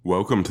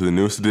Welcome to the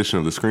newest edition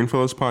of the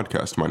Screenfellows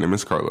podcast. My name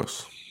is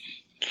Carlos.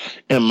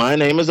 And my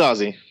name is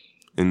Ozzy.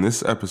 In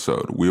this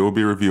episode, we will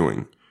be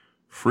reviewing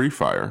Free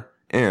Fire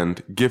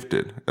and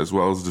Gifted, as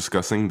well as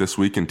discussing This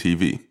Week in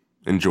TV.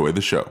 Enjoy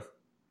the show.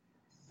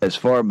 As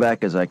far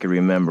back as I can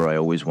remember, I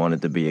always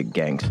wanted to be a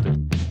gangster.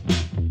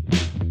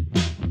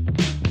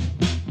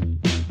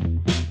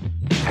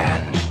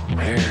 And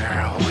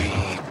here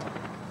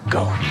we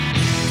go.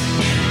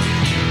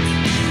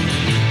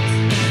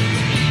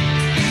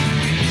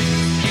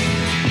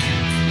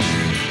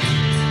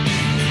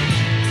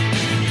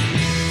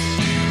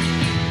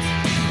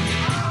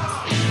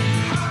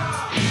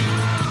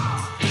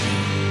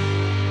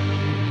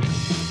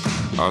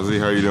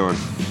 Ozzy, how you doing?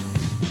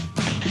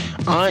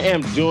 I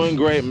am doing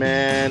great,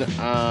 man.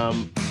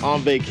 On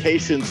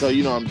vacation, so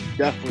I'm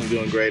definitely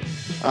doing great.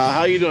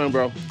 How you doing,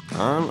 bro?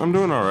 I'm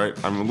doing all right.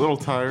 I'm a little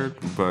tired,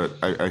 but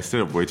I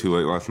stayed up way too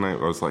late last night.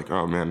 I was like,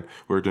 oh man,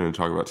 we're going to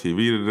talk about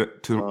TV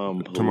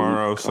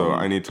tomorrow, so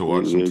I need to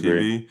watch some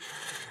TV.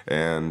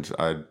 And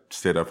I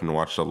stayed up and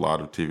watched a lot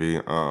of TV.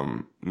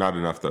 Not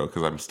enough though,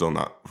 because I'm still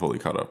not fully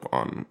caught up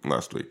on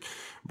last week.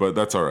 But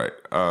that's all right.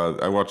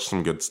 I watched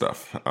some good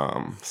stuff.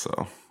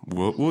 So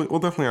we'll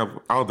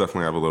definitely I'll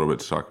definitely have a little bit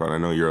to talk about. I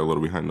know you're a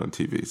little behind on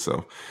TV,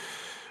 so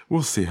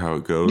we'll see how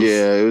it goes.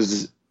 Yeah, it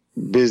was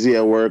busy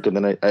at work, and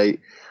then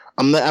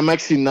I'm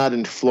actually not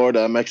in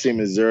Florida. I'm actually in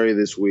Missouri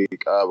this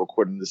week,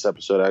 recording this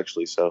episode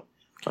actually. So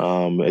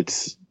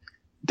it's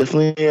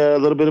definitely a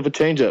little bit of a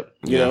change up.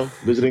 You know,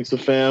 visiting some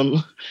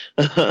family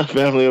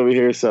over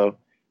here. So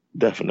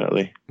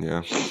definitely.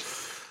 Yeah.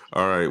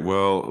 All right,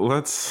 well,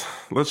 let's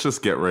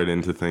just get right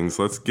into things.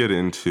 Let's get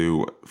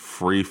into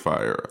Free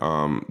Fire.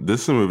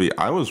 This is a movie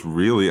I was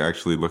really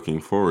actually looking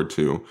forward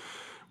to.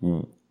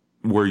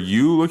 Were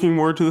you looking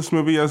forward to this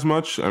movie as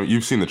much?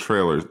 You've seen the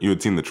trailers. You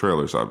had seen the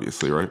trailers,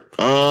 obviously, right?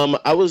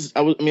 I was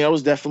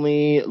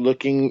definitely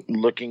looking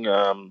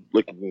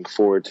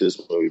forward to this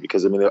movie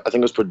because I think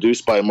it was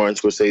produced by Martin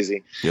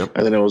Scorsese. Yep.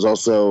 And then it was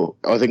also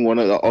one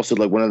of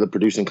the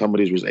producing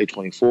companies was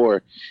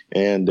A24,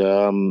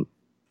 and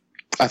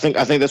I think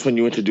that's when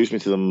you introduced me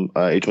to them,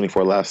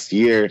 A24 last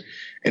year,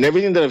 and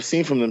everything that I've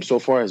seen from them so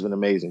far has been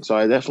amazing. So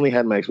I definitely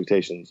had my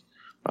expectations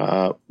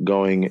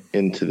going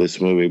into this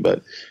movie.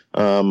 But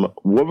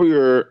what were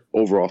your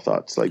overall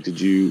thoughts? Like, did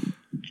you?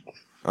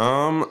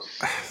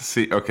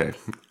 Okay,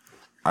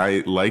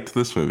 I liked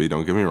this movie.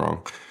 Don't get me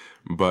wrong,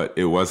 but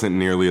it wasn't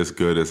nearly as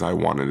good as I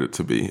wanted it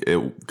to be.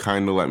 It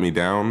kind of let me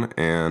down,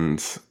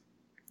 and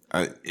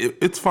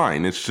it's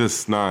fine. It's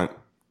just not.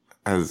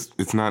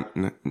 It's not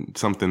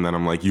something that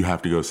I'm like, you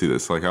have to go see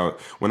this. Like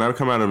when I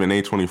come out of an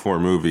A24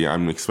 movie,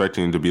 I'm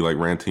expecting to be like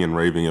ranting and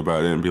raving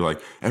about it and be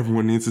like,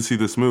 everyone needs to see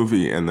this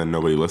movie, and then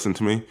nobody listened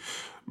to me.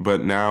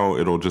 But now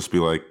it'll just be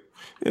like,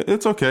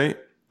 it's okay,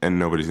 and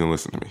nobody's gonna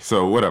listen to me.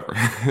 So whatever.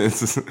 It's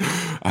just,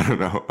 I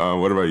don't know.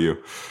 What about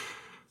you?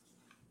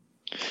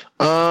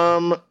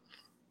 I'm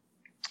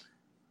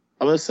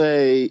gonna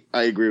say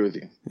I agree with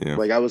you. Yeah.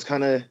 Like I was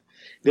kind of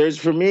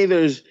for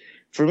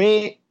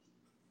me.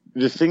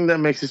 The thing that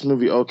makes this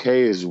movie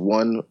okay is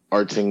one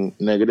arching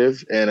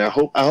negative, and I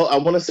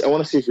want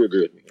to see if you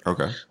agree with me.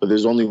 Okay. But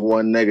there's only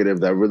one negative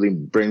that really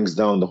brings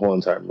down the whole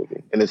entire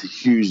movie, and it's a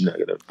huge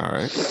negative. All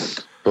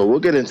right. But we'll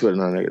get into it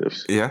in our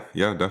negatives. Yeah,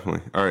 definitely.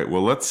 All right.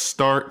 Well, let's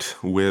start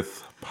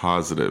with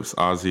positives.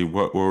 Ozzy,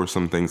 what were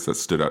some things that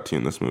stood out to you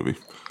in this movie?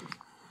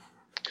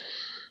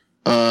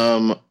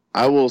 I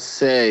will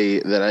say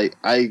that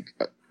I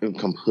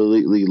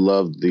completely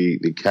loved the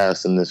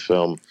cast in this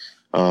film.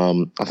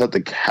 I thought the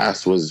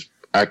cast was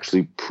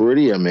actually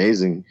pretty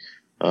amazing.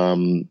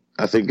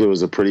 I think it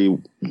was a pretty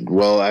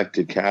well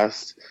acted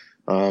cast.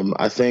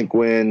 I think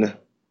when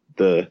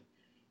the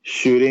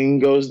shooting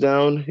goes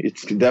down,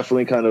 it's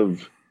definitely kind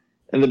of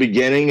in the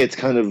beginning. It's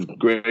kind of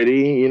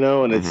gritty,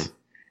 and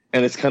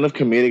it's kind of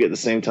comedic at the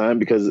same time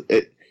because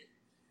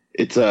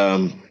it's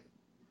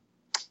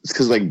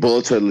because like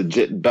bullets are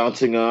legit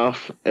bouncing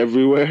off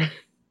everywhere.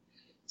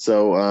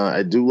 So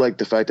I do like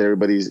the fact that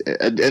everybody's,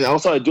 and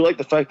also I do like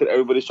the fact that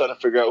everybody's trying to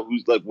figure out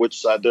who's like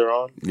which side they're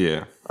on.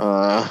 Yeah.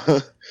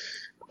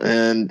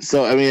 And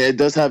so it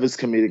does have its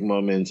comedic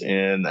moments,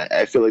 and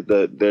I feel like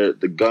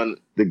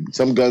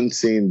some gun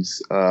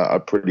scenes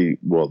are pretty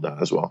well done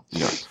as well.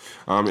 Yeah.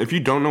 If you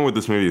don't know what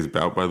this movie is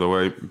about, by the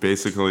way,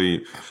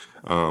 basically,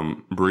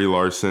 Brie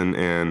Larson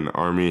and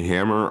Armie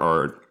Hammer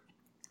are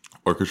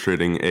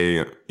orchestrating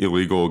a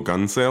illegal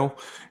gun sale,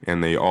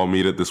 and they all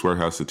meet at this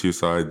warehouse at two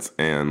sides,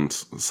 and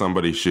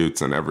somebody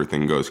shoots and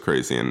everything goes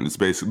crazy. And it's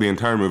basically the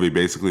entire movie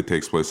basically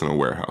takes place in a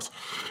warehouse.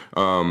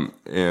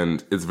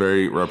 And it's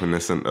very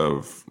reminiscent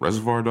of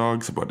Reservoir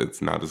Dogs, but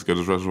it's not as good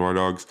as Reservoir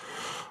Dogs.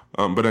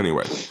 But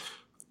anyway,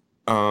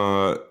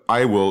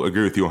 I will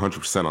agree with you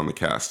 100% on the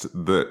cast.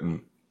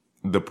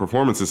 The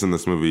performances in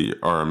this movie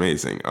are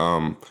amazing.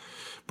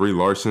 Brie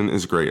Larson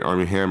is great.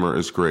 Armie Hammer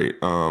is great.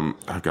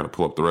 I've got to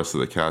pull up the rest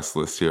of the cast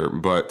list here,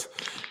 but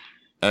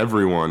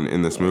everyone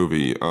in this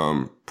movie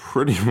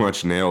pretty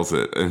much nails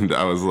it. And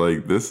I was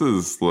like, this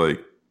is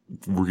like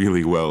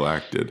really well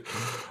acted.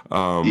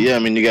 Yeah, I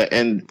mean, you got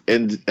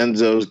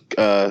Enzo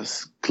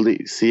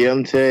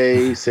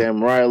Ciente,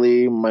 Sam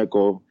Riley,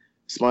 Michael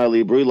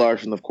Smiley, Brie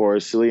Larson, of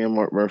course,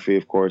 Cillian Murphy,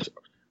 of course,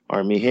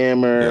 Armie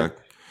Hammer,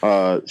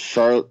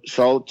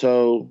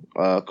 Charlton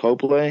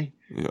Copley.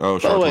 Oh,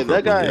 by the way,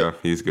 that guy, yeah,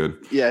 he's good.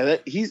 Yeah,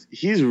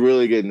 he's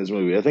really good in this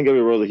movie. I think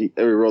every role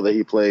that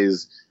he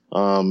plays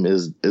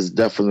is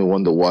definitely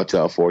one to watch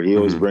out for. He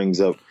always brings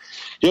out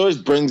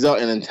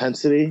an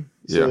intensity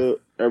to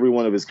every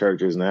one of his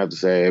characters, and I have to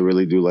say I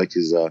really do like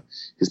his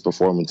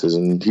performances.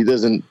 And he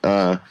doesn't.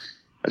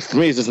 For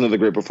me, it's just another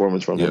great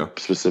performance from him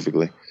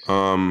specifically.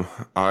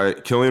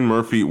 Cillian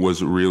Murphy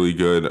was really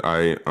good.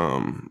 I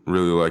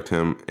really liked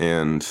him,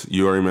 and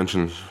you already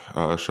mentioned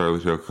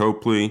Charlotte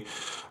Copley.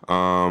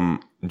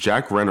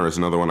 Jack Renner is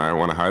another one I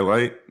want to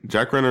highlight.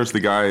 Jack Renner is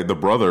the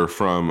brother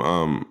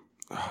from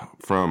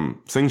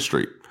Sing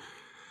Street.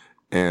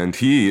 And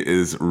he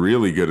is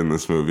really good in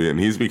this movie, and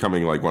he's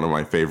becoming like one of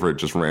my favorite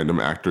just random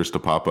actors to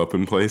pop up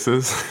in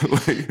places.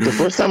 The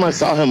first time I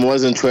saw him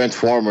was in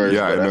Transformers.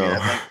 Yeah, I know.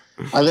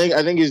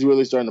 I think he's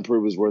really starting to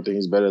prove his worth, and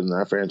he's better than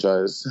that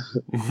franchise.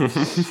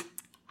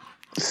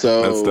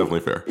 So that's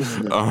definitely fair.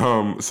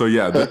 So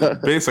yeah,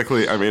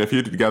 basically, I mean, if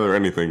you gather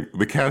anything,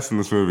 the cast in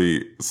this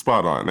movie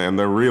spot on, and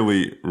they're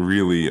really,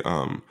 really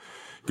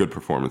good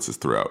performances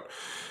throughout.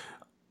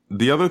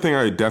 The other thing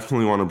I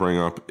definitely want to bring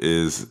up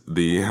is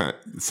the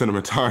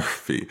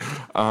cinematography.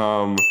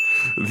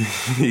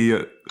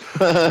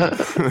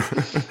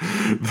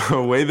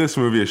 The way this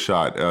movie is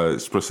shot,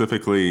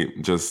 specifically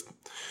just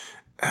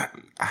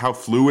how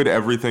fluid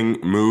everything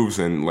moves,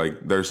 and like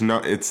there's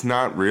not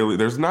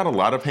a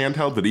lot of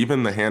handheld, but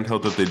even the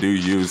handheld that they do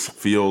use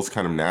feels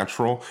kind of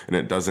natural, and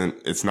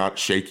it's not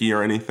shaky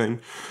or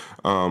anything.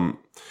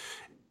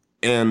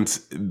 And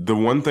the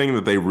one thing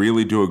that they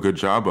really do a good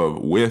job of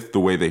with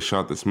the way they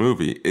shot this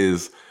movie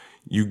is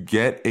you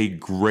get a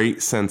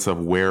great sense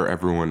of where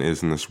everyone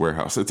is in this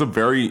warehouse. It's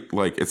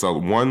it's a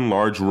one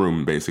large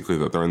room basically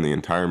that they're in the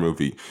entire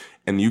movie.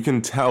 And you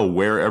can tell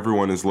where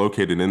everyone is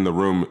located in the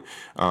room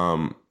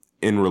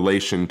in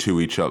relation to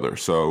each other.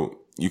 So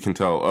you can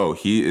tell, oh,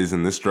 he is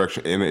in this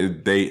direction.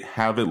 And they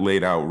have it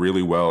laid out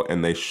really well,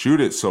 and they shoot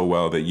it so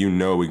well that you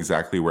know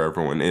exactly where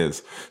everyone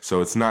is.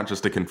 So it's not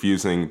just a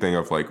confusing thing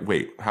of like,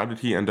 wait, how did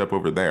he end up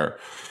over there?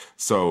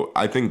 So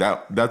I think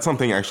that's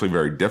something actually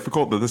very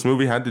difficult that this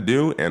movie had to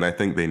do, and I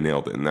think they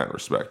nailed it in that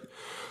respect.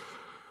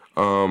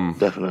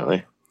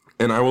 Definitely.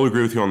 And I will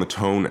agree with you on the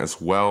tone as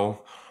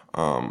well.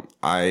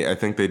 I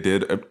think they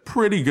did a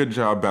pretty good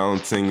job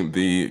balancing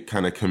the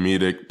kind of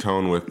comedic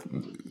tone with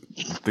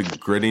the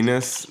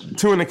grittiness.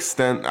 To an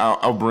extent,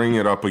 I'll bring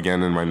it up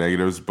again in my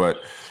negatives, but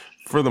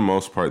for the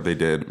most part, they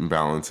did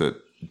balance it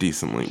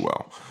decently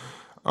well.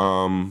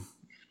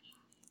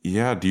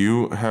 Yeah, do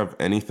you have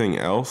anything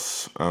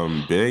else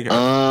big?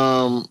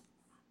 I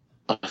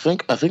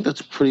think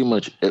that's pretty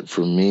much it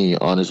for me,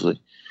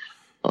 honestly.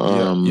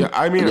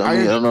 I mean,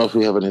 I don't know if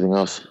we have anything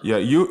else. Yeah,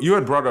 you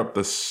had brought up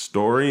the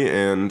story,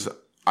 and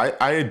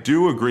I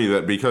do agree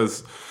that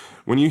because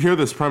when you hear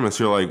this premise,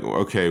 you're like,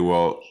 okay,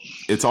 well,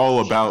 it's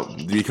all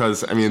about,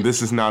 because, I mean,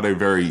 this is not a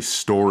very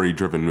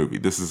story-driven movie.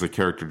 This is a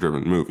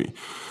character-driven movie.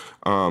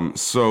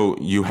 So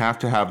you have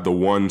to have the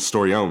one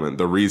story element,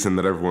 the reason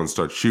that everyone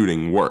starts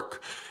shooting,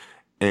 work.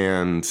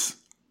 And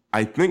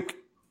I think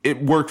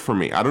it worked for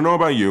me. I don't know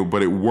about you,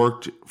 but it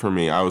worked for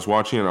me. I was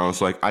watching it and I was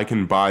like, I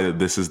can buy that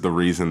this is the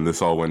reason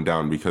this all went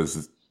down,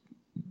 because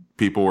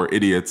people were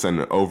idiots and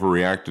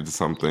overreacted to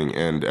something,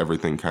 and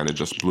everything kind of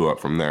just blew up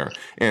from there.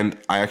 And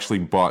I actually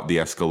bought the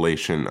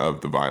escalation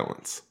of the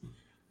violence.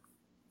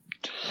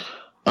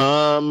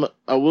 I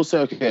will say,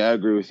 okay, I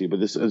agree with you, but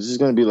this is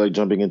going to be like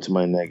jumping into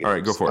my negatives. All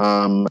right, go for it.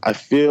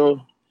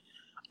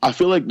 I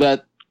feel like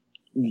that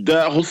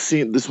whole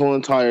scene, this whole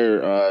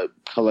entire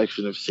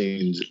collection of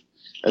scenes,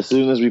 as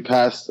soon as we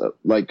passed,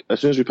 I think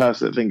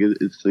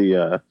it's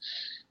the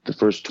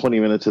first 20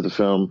 minutes of the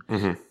film,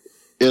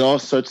 it all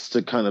starts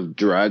to kind of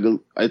drag.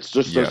 It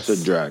just starts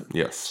to drag.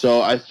 Yes.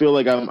 So I feel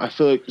like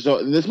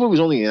this movie's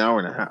only an hour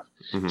and a half.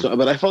 So,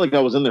 but I felt like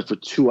I was in there for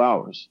 2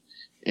 hours,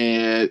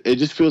 and it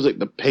just feels like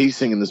the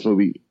pacing in this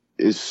movie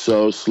is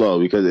so slow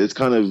because it's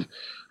kind of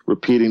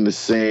repeating the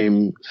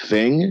same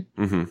thing.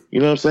 You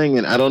know what I'm saying?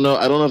 And I don't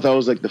know if that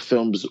was like the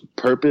film's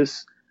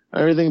purpose or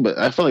everything, but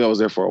I felt like I was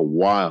there for a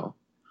while.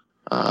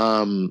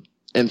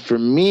 And for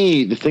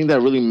me, the thing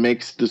that really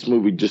makes this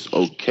movie just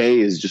okay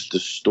is just the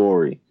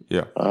story.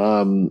 Yeah.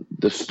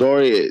 The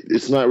story,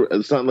 it's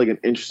not like an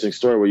interesting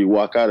story where you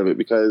walk out of it,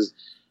 because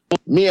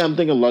I'm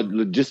thinking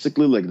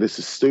logistically, like, this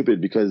is stupid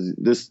because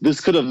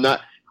this could have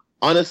not,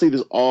 honestly,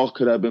 this all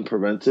could have been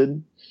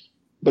prevented,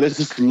 but it's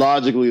just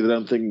logically that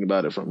I'm thinking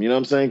about it from, you know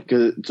what I'm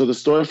saying? So the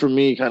story for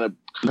me kind of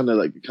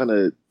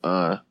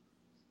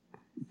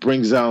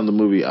brings down the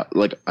movie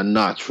like a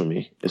notch for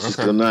me. It's just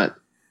 'cause I'm not,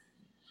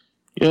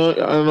 I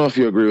don't know if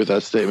you agree with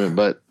that statement,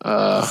 but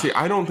see,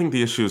 I don't think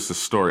the issue is the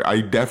story.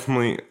 I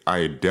definitely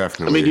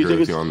agree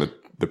with you on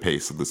the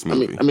pace of this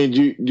movie. I mean,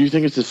 do you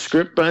think it's a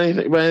script by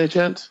any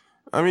chance?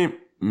 I mean,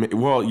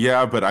 Well,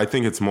 yeah, but I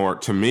think it's more,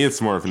 to me,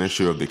 it's more of an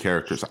issue of the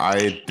characters.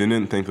 I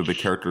didn't think that the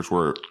characters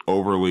were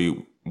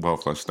overly well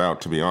fleshed out,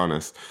 to be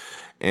honest.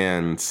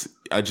 And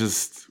I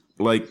just,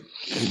 like,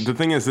 the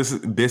thing is,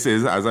 this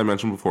is, as I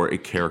mentioned before, a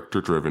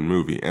character-driven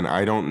movie. And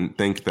I don't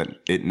think that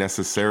it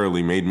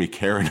necessarily made me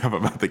care enough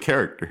about the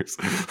characters.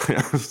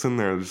 I was sitting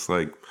there just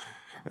like,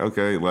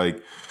 okay,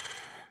 like,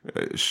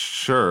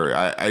 sure.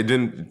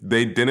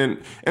 They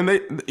didn't, and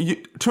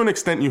to an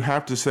extent, you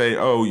have to say,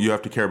 oh, you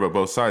have to care about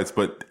both sides,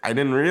 but I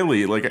didn't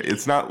really, like,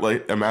 it's not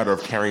like a matter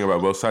of caring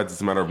about both sides,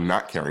 it's a matter of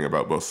not caring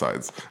about both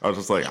sides. I was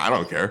just like, I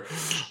don't care.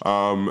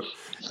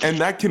 And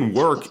that can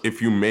work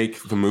if you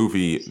make the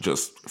movie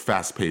just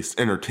fast-paced,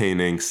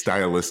 entertaining,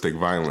 stylistic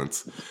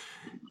violence.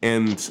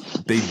 And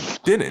they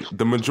didn't.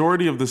 The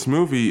majority of this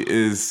movie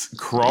is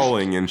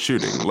crawling and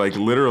shooting. Like,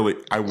 literally,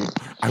 I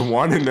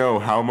want to know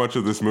how much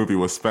of this movie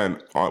was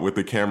spent with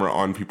the camera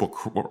on people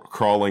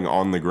crawling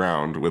on the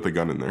ground with a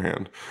gun in their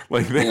hand.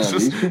 Like, there's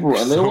just these people,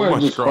 and they so weren't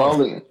much just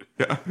crawling.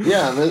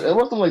 Yeah, and it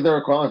wasn't like they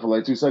were crawling for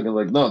like 2 seconds.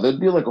 Like, no,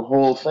 there'd be like a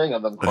whole thing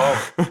of them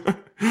crawling.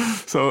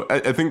 So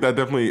I think that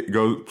definitely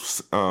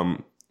goes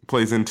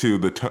plays into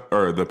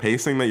the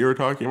pacing that you were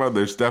talking about.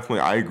 There's definitely,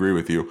 I agree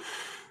with you.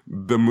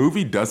 The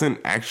movie doesn't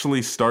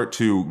actually start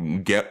to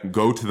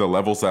go to the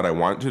levels that I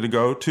wanted it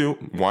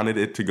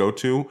to go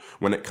to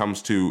when it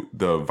comes to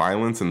the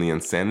violence and the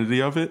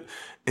insanity of it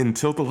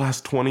until the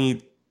last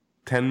 10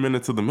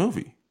 minutes of the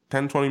movie.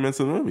 10, 20 minutes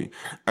of the movie.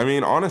 I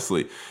mean,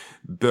 honestly,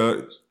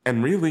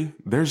 and really,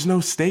 there's no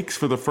stakes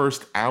for the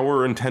first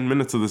hour and 10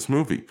 minutes of this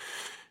movie.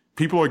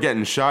 People are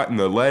getting shot in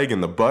the leg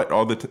and the butt,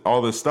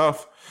 all this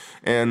stuff.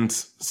 And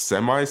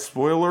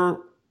semi-spoiler,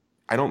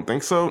 I don't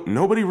think so.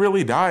 Nobody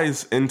really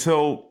dies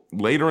until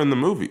later in the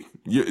movie.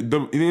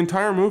 The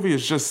entire movie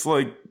is just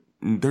like,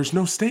 there's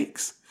no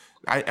stakes.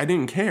 I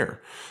didn't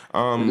care.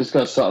 You just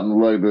got shot in the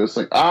leg, but it's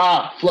like,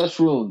 flesh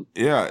wound.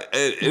 Yeah,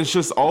 it's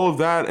just all of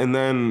that. And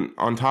then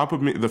on top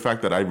of the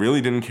fact that I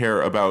really didn't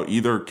care about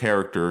either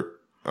character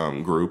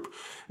group,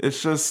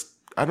 it's just,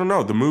 I don't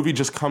know. The movie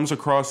just comes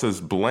across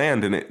as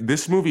bland, and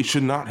this movie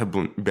should not have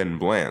been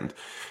bland.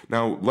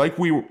 Now, like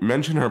we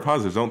mentioned in our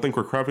positives, don't think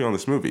we're crapping on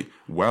this movie.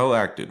 Well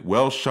acted,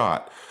 well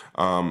shot.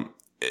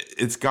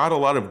 It's got a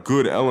lot of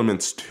good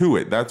elements to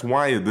it. That's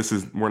why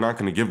we're not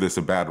going to give this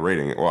a bad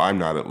rating. Well, I'm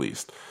not, at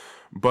least.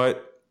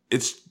 But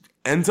it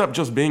ends up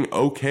just being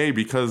okay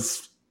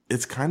because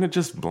it's kind of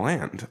just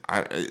bland.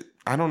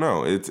 I don't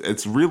know.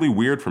 It's really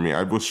weird for me.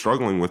 I was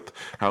struggling with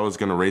how I was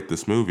going to rate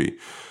this movie.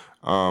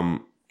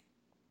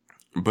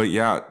 But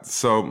yeah,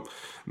 so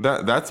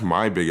that's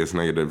my biggest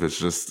negative. It's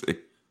just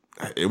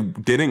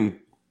it didn't,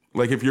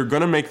 like, if you're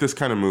going to make this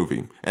kind of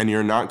movie and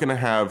you're not going to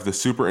have the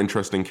super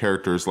interesting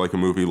characters like a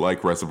movie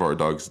like Reservoir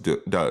Dogs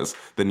does,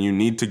 then you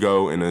need to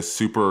go in a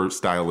super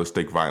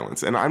stylistic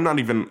violence. And I don't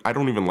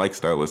even like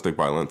stylistic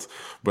violence,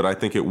 but I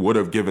think it would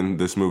have given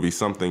this movie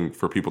something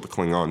for people to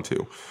cling on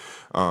to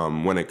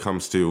when it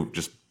comes to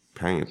just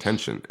paying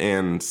attention.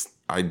 And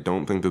I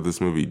don't think that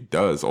this movie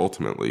does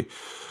ultimately.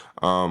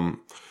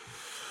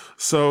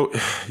 So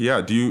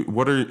yeah,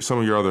 what are some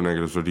of your other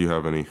negatives, or do you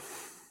have any?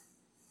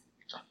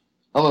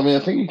 I mean,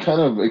 I think you kind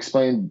of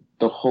explained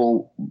the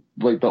whole,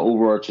 like, the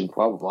overarching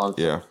problem,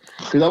 honestly. Yeah.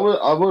 Because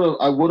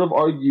I would have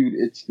argued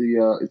it's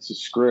the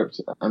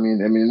script. I mean,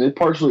 it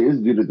partially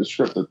is due to the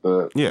script that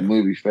the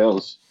movie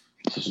fails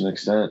to such an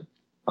extent.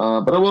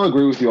 But I will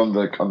agree with you on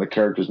the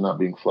characters not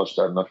being fleshed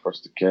out enough for us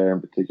to care in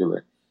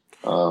particular.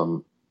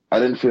 I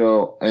didn't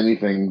feel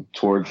anything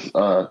towards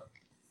the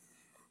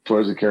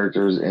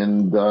characters,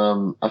 and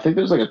I think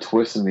there's like a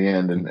twist in the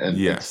end, and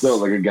it's still,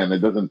 like, again, it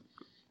doesn't.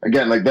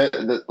 Again, like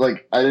that,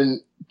 like, I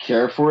didn't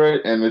care for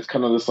it, and it's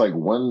kind of just like,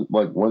 when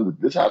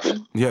did this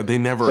happen? Yeah, they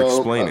never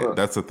explain it.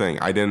 That's the thing.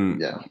 I didn't.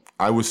 Yeah.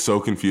 I was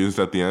so confused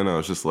at the end. I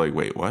was just like,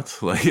 wait, what?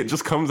 Like, it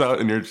just comes out,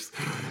 and you're just,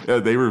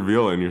 they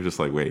reveal it, and you're just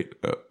like, wait,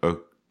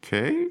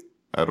 okay.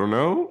 I don't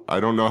know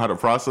how to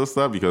process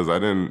that because I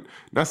didn't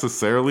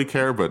necessarily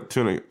care, but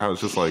I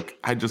was just like,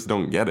 I just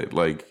don't get it.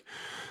 Like,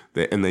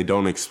 they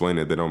don't explain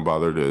it. They don't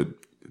bother to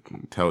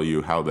tell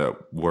you how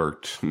that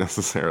worked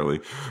necessarily,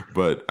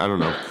 but I don't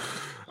know.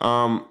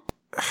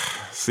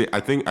 See, I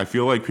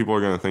feel like people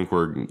are going to think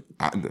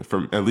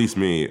from at least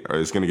me,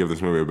 is going to give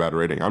this movie a bad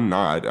rating. I'm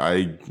not.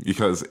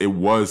 Because it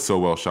was so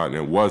well shot and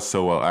it was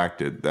so well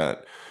acted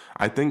that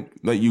I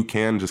think that you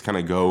can just kind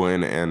of go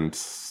in and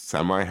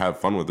semi have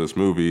fun with this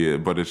movie,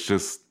 but it's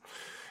just,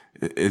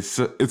 it's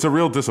a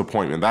real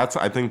disappointment.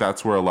 I think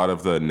that's where a lot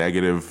of the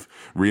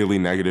really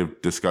negative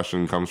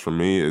discussion comes from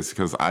me, is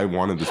because I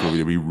wanted this movie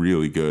to be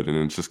really good and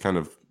it's just kind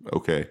of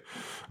okay.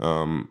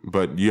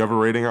 But do you have a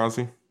rating,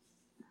 Ozzy?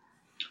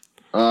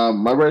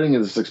 My rating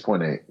is a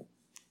 6.8.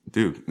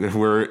 Dude,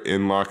 we're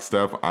in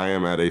lockstep. I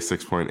am at a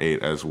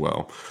 6.8 as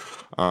well.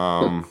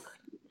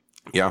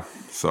 Yeah,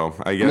 so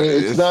I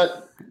guess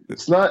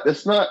it's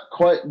not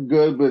quite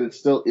good, but it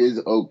still is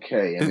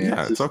okay. I mean,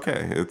 it's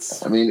okay. It's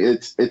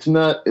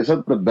not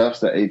the best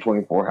that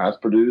A24 has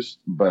produced,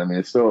 but I mean,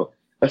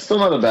 that's still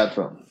not a bad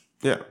film.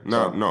 Yeah,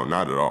 no, So, no,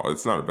 not at all.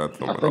 It's not a bad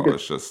film I at think all.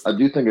 It's just I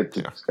do think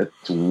yeah.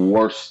 it's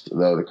worst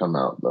though to come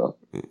out though.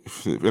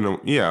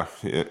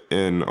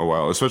 In a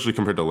while, especially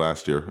compared to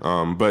last year.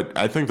 But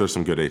I think there's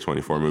some good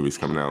A24 movies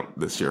coming out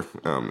this year,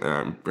 and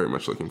I'm very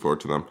much looking forward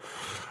to them.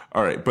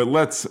 All right, but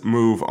let's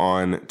move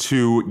on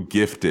to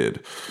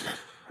Gifted.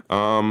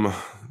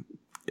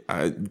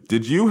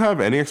 Did you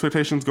have any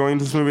expectations going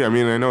into this movie? I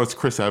mean, I know it's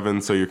Chris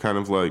Evans, so you're kind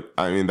of like,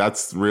 I mean,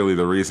 that's really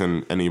the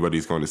reason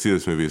anybody's going to see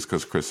this movie is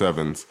because Chris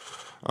Evans.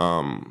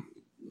 What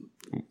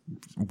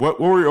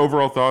were your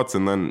overall thoughts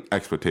and then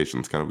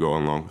expectations kind of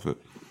going along with it?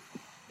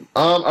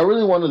 I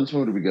really wanted this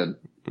movie to be good,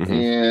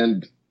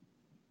 and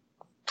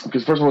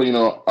because first of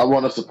all, I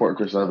want to support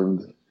Chris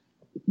Evans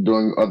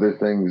doing other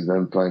things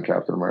than playing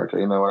Captain America.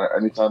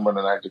 Anytime when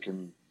an actor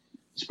can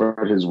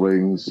spread his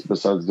wings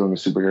besides doing a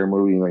superhero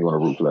movie, you want to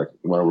root for that.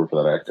 You want to root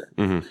for that actor.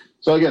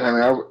 So again, I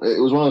mean,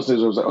 it was one of those things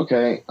where I was like,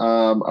 okay,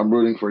 I'm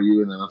rooting for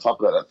you, and then on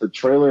top of that, the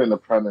trailer and the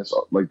premise,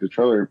 like the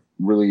trailer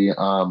really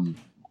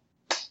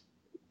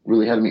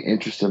really had me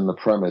interested in the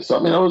premise. So I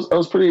mean, I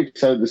was pretty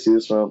excited to see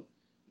this film.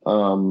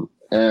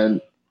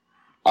 And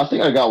I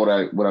think I got what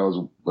I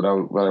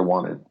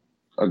wanted.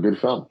 A good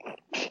film.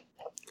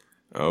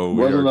 Oh,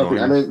 we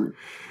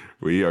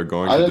are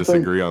going to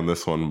disagree on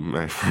this one,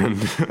 my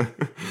friend.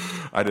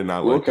 I did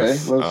not like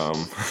this.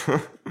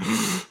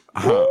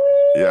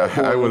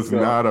 I was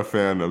not a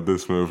fan of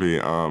this movie.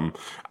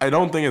 I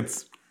don't think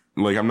it's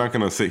like, I'm not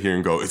gonna sit here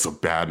and go, it's a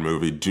bad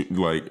movie.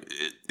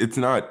 It's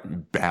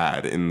not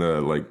bad in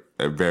the like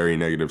a very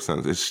negative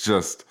sense. It's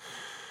just,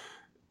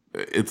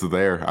 it's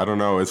there. I don't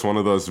know. It's one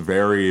of those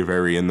very,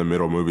 very in the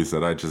middle movies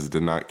that I just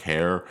did not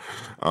care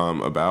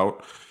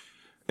about.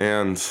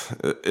 And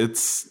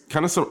it's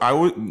kind of I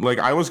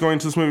was going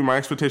to this movie. My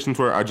expectations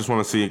were I just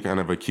want to see kind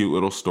of a cute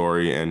little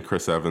story and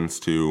Chris Evans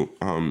to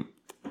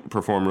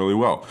perform really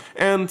well.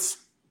 And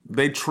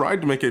they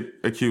tried to make it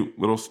a cute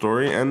little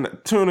story, and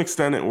to an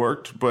extent it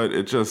worked. But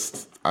it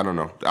just, I don't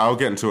know. I'll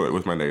get into it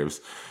with my negatives.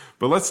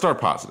 But let's start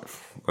positive.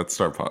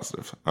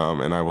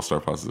 And I will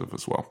start positive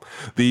as well.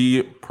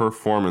 The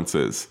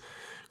performances.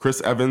 Chris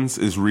Evans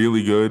is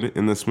really good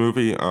in this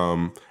movie.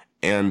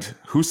 And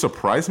who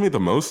surprised me the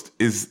most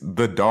is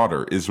the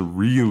daughter is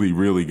really,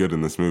 really good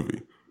in this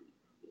movie.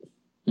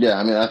 Yeah,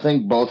 I mean, I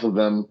think both of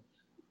them,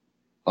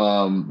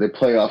 they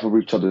play off of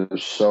each other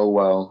so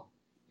well.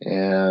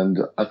 And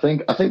I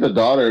think the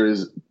daughter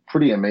is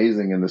pretty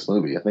amazing in this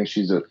movie. I think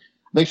she's a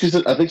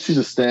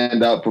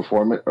standout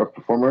performer.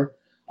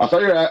 I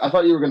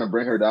thought you were gonna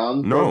bring her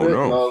down.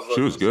 No,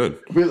 she was good.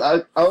 Because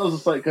I was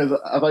just like, because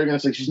I thought you were gonna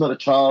say she's not a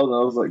child, and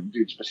I was like,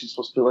 dude, but she's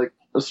supposed to be like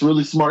this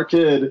really smart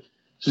kid.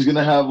 She's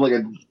gonna have like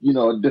a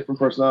different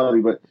personality.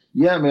 But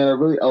yeah, man, I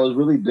was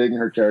really digging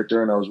her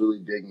character, and I was really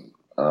digging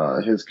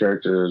his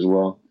character as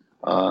well.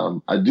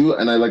 I do,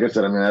 and like I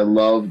said, I mean, I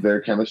love their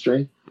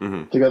chemistry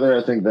together.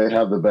 I think they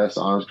have the best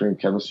on-screen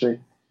chemistry.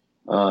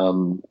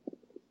 And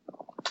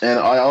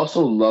I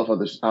also love how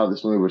this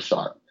movie was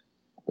shot.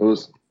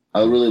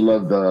 I really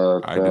loved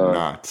the I did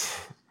not.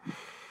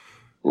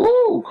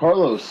 Ooh,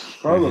 Carlos.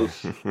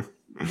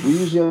 We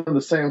usually on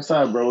the same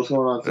side, bro. What's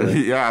going on today?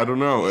 Yeah, I don't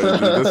know.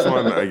 This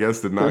one, I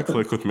guess, did not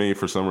click with me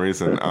for some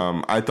reason.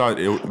 I thought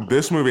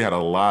this movie had a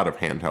lot of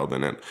handheld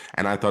in it,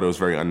 and I thought it was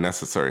very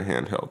unnecessary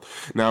handheld.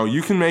 Now,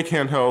 you can make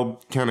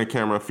handheld kind of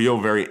camera feel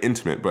very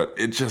intimate, but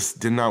it just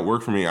did not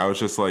work for me. I was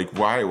just like,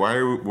 why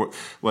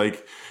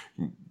like,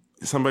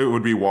 somebody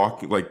would be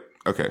walking, like,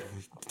 okay,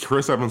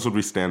 Chris Evans would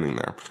be standing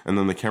there, and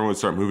then the camera would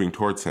start moving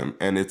towards him,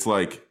 and it's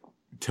like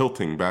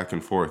tilting back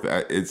and forth.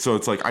 So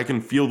it's like I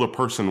can feel the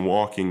person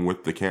walking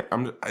with the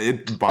camera.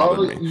 It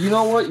bothered me. You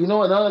know what?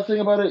 Another thing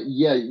about it,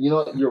 yeah,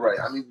 you're right.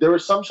 I mean, there were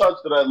some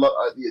shots that I love.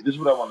 This is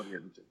what I wanted to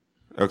get into.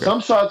 Okay. Some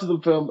shots of the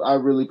film I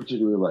really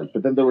particularly liked,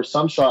 but then there were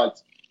some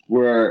shots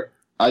where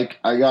I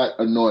got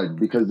annoyed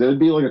because there'd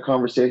be like a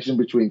conversation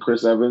between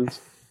Chris Evans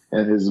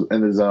and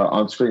his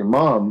on-screen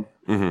mom,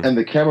 and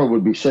the camera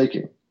would be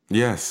shaking.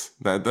 Yes,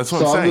 that's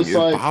what I'm saying.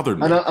 It bothered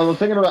me. And I'm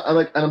thinking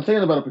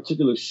about a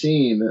particular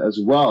scene as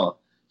well.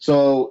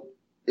 So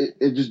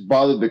it just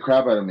bothered the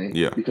crap out of me.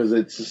 Yeah. Because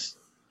it's just,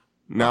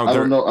 now I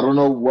don't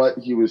know what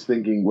he was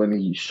thinking when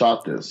he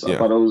shot this. Yeah. I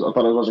thought I was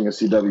watching a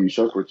CW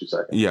show for 2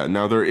 seconds. Yeah.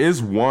 Now there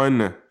is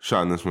one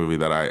shot in this movie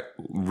that I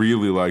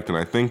really liked, and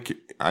I think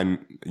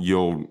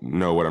you'll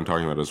know what I'm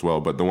talking about as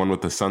well. But the one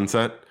with the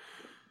sunset.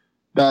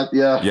 That's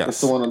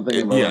the one I'm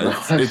thinking about.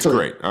 Yeah, it's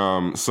great.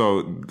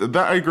 So that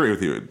I agree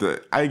with you.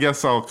 I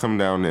guess I'll come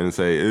down and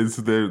say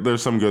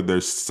there's some good,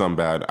 there's some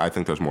bad. I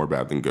think there's more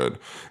bad than good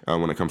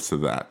when it comes to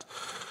that.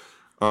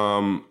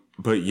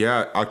 But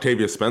yeah,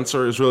 Octavia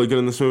Spencer is really good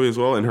in this movie as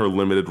well. In her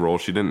limited role,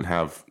 she didn't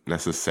have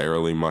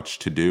necessarily much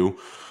to do.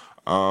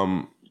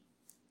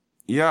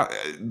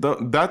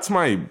 That's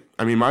my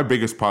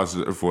biggest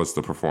positive was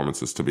the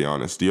performances. To be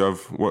honest, do you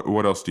have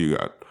what else do you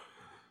got?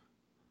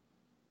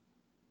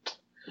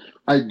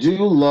 I do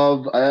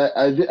love.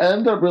 I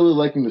ended up really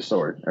liking the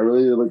story. I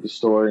really like the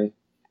story.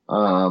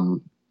 I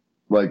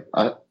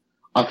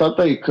I thought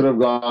they could have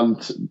gone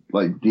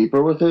like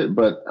deeper with it,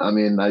 but I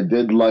mean, I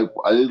did like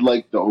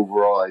the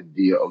overall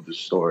idea of the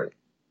story.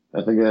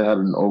 I think it had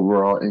an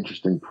overall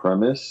interesting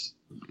premise,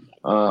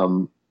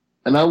 um,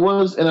 and I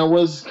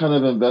was kind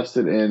of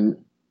invested in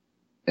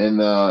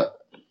uh,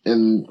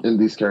 in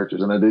these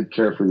characters, and I did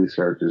care for these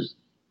characters.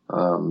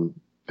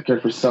 I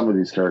cared for some of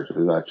these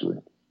characters actually,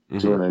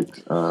 to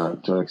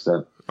an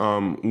extent.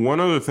 One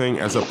other thing,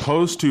 as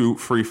opposed to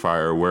Free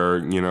Fire, where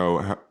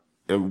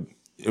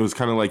it was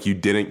kind of like you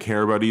didn't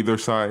care about either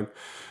side,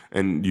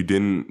 and you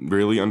didn't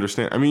really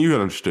understand. I mean, you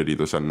understood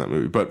either side in that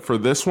movie, but for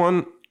this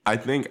one, I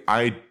think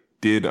I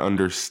did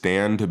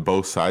understand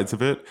both sides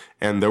of it,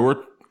 and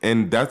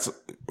that's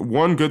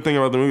one good thing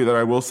about the movie that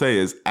I will say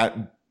is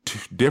at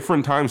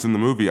different times in the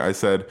movie, I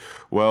said,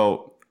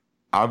 well,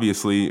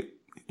 obviously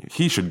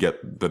he should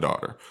get the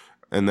daughter.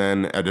 And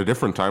then at a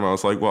different time, I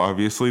was like, well,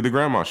 obviously the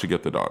grandma should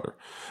get the daughter.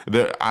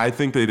 I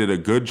think they did a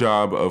good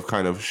job of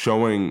kind of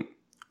showing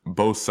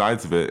both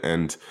sides of it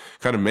and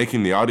kind of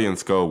making the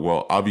audience go,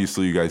 well,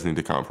 obviously you guys need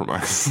to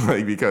compromise,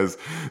 like, because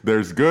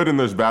there's good and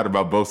there's bad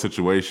about both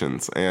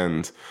situations.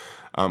 And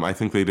I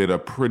think they did a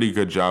pretty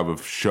good job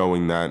of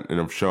showing that and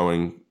of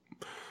showing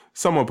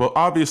somewhat, but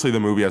obviously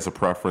the movie has a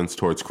preference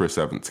towards Chris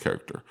Evans'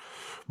 character,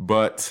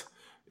 but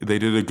they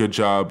did a good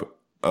job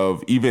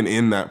of, even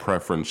in that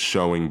preference,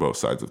 showing both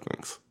sides of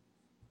things.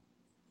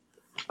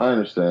 I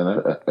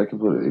understand. I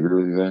completely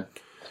agree with you there.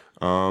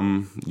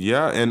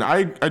 Yeah, and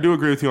I do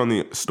agree with you on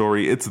the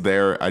story. It's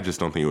there. I just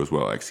don't think it was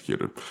well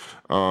executed.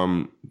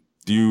 Do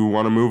you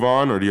want to move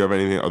on, or do you have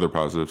anything other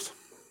positives?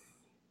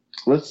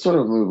 Let's sort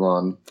of move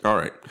on. All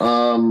right.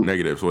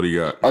 Negatives. What do you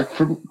got?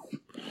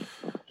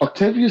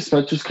 Octavia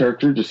Spencer's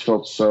character just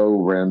felt so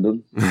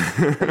random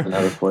and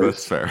out of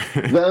place. That's fair.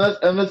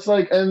 And it's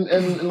like,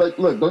 and like,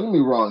 look, don't get me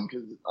wrong,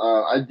 because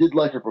I did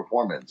like her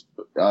performance,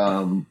 but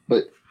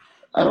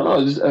I don't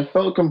know, I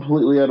felt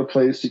completely out of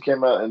place. She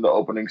came out in the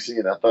opening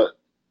scene. I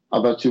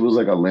thought she was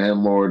like a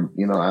landlord,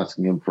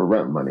 asking him for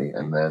rent money,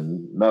 and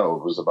then no,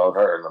 it was about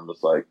her, and I'm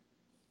just like,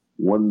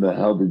 when the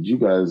hell did you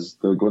get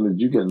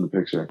in the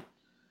picture?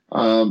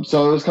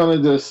 So it was kind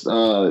of just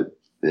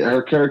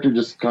her character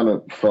just kind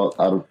of felt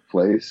out of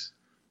place.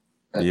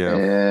 Yeah.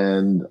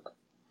 And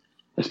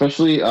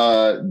especially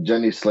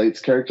Jenny Slate's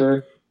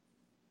character.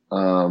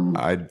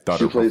 I thought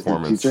her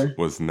performance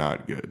was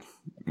not good.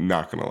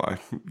 Not gonna lie.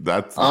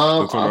 That's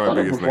one of my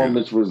biggest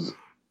performance negatives. Was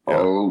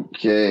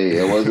okay.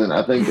 It wasn't.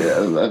 I think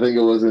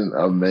it wasn't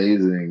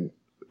amazing.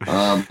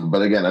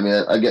 But again, I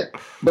mean,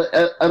 but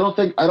I don't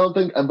think.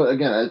 But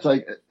again, it's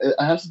like it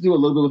has to do a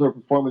little bit with her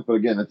performance. But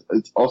again,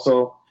 it's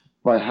also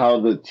by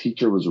how the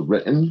teacher was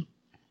written.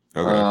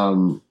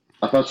 Okay.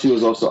 I thought she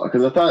was also,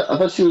 because I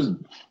thought she was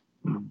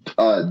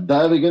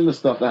diving into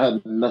stuff that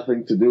had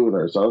nothing to do with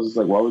her. So I was just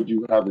like, why would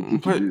you have a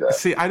teacher do that?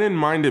 See, I didn't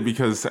mind it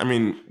because, I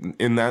mean,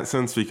 in that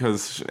sense,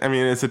 because, I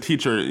mean, as a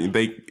teacher,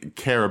 they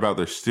care about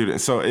their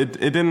students. So it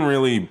didn't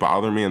really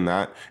bother me in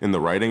the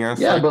writing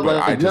aspect. Yeah, but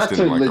I just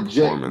didn't like her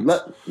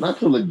performance. Not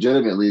to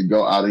legitimately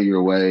go out of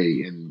your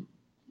way and,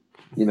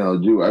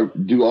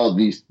 do all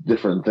these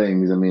different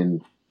things. I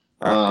mean,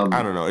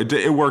 I don't know.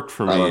 It worked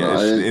for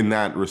me in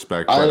that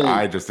respect, but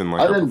I just didn't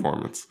like her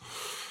performance.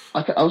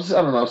 I don't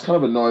know. I was kind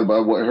of annoyed by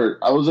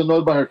I was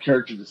annoyed by her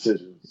character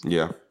decisions.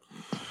 Yeah,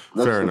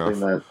 that's fair the enough.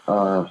 Thing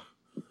that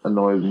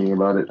annoyed me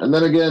about it. And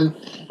then again,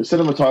 the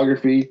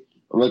cinematography,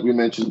 like we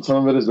mentioned,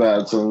 some of it is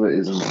bad, some of it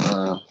isn't.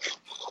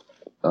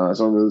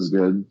 Some of it is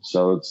good.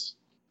 So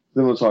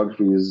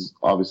cinematography is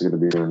obviously going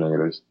to be their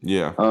negatives.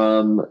 Yeah.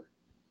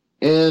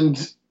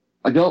 And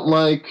I don't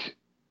like.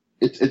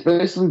 It's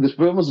basically, this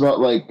film is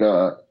about like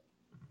her,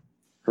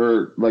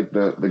 like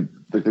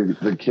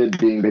the kid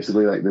being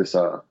basically like this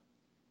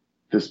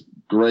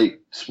great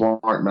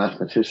smart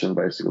mathematician,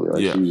 basically.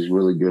 Like, yeah. She's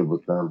really good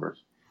with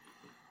numbers,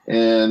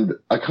 and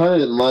I kind of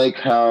didn't like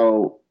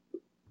how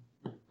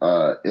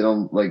I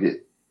didn't like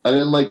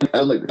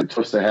the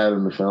twist they had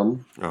in the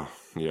film. Oh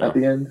yeah. At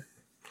the end,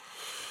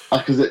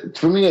 because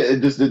for me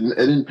it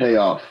didn't pay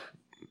off.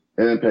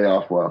 It didn't pay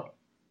off well.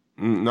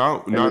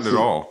 No, not at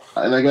all.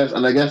 And I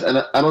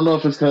don't know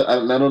if it's because I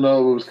don't know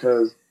if it was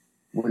because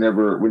we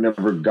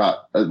never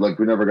got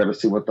to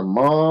see what the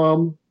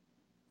mom.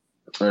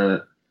 I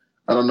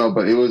don't know,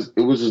 but it was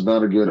just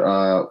not a good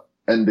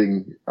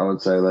ending. I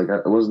would say, like,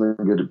 it wasn't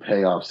a good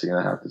payoff scene.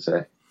 I have to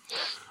say.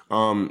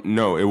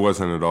 No, it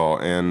wasn't at all,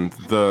 and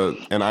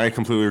I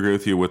completely agree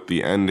with you with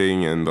the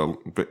ending and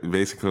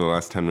basically the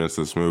last 10 minutes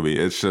of this movie.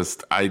 It's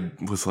just, I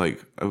was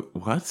like,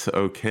 what?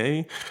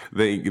 Okay,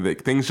 they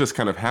things just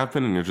kind of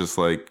happen, and you're just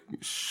like,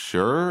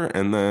 sure,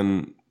 and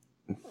then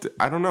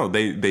I don't know.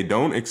 They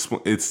don't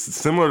explain. It's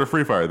similar to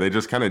Free Fire. They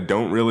just kind of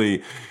don't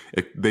really.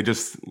 They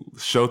just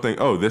show things.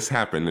 Oh, this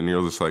happened, and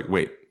you're just like,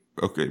 wait,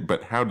 okay,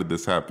 but how did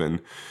this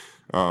happen?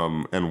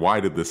 And why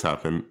did this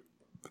happen?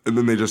 And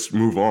then they just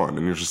move on,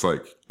 and you're just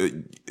like,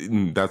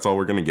 that's all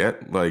we're going to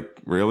get? Like,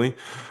 really?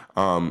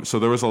 So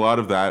there was a lot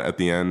of that at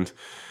the end.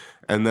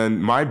 And then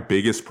my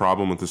biggest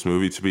problem with this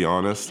movie, to be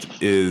honest,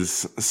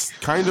 is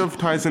kind of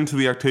ties into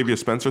the Octavia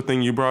Spencer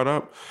thing you brought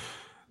up.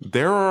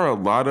 there are a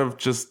lot of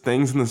just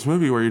things in this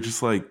movie where you're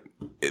just like,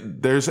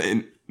 there's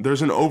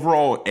an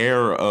overall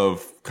air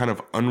of kind of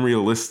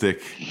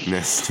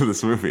unrealisticness to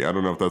this movie. I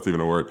don't know if that's even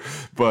a word,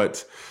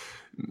 but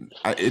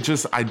I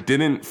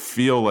didn't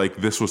feel like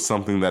this was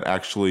something that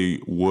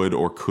actually would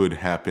or could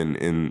happen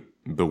in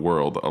the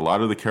world. A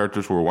lot of the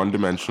characters were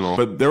one-dimensional,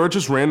 but there were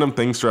just random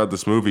things throughout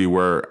this movie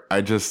where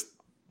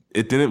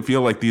it didn't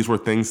feel like these were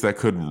things that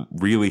could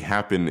really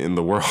happen in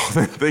the world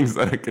and things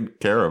that I could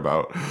care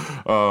about.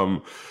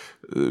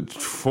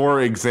 For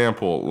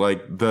example,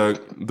 like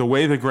the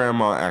way the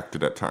grandma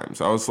acted at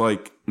times, I was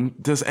like,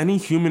 does any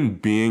human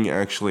being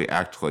actually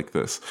act like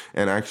this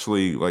and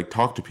actually like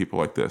talk to people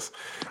like this?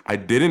 I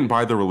didn't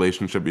buy the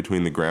relationship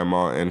between the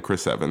grandma and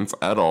Chris Evans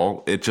at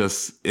all. It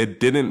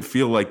didn't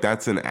feel like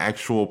that's an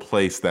actual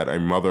place that a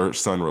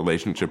mother-son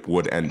relationship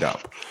would end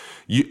up.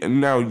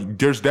 Now,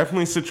 there's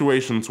definitely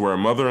situations where a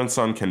mother and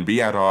son can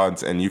be at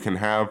odds and you can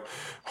have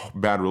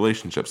bad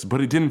relationships,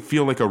 but it didn't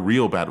feel like a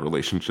real bad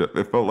relationship.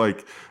 It felt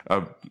like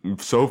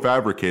so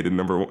fabricated,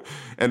 number one.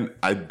 And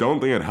I don't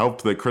think it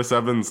helped that Chris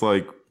Evans,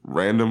 like,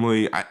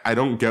 randomly, I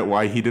don't get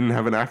why he didn't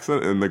have an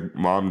accent and the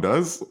mom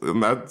does.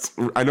 And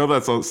I know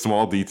that's a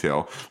small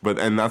detail,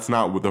 and that's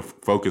not the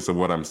focus of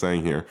what I'm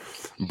saying here.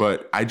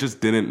 But I just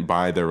didn't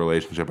buy their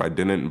relationship. I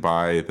didn't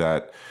buy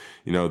that,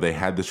 they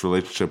had this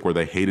relationship where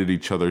they hated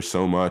each other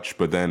so much,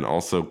 but then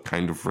also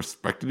kind of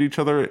respected each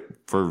other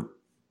for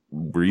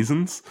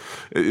reasons.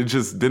 It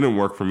just didn't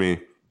work for me.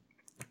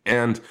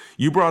 And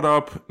you brought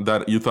up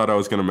that you thought I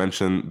was going to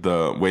mention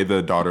the way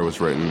the daughter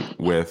was written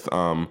with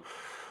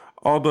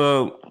all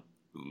the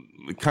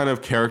kind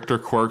of character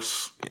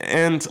quirks.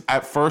 And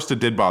at first it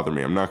did bother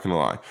me, I'm not going to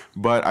lie.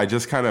 But I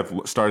just kind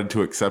of started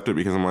to accept it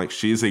because I'm like,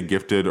 she's a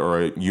gifted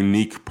or a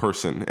unique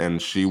person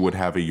and she would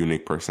have a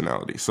unique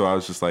personality. So I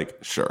was just like,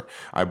 sure,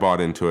 I bought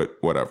into it,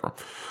 whatever.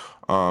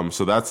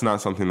 So that's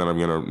not something that I'm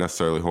going to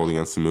necessarily hold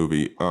against the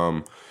movie.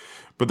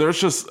 But there's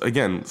just,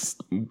 again,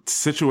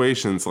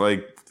 situations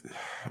like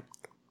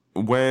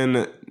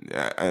when,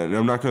 and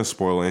I'm not going to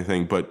spoil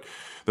anything, but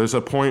there's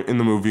a point in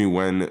the movie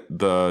when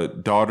the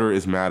daughter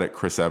is mad at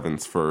Chris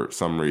Evans for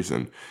some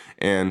reason.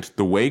 And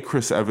the way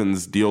Chris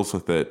Evans deals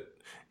with it,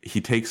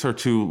 he takes her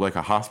to like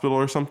a hospital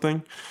or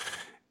something.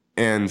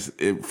 And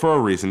for a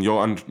reason, you'll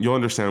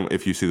understand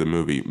if you see the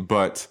movie.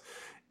 But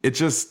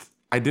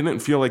I didn't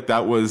feel like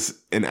that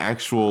was an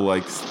actual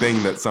like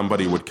thing that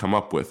somebody would come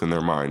up with in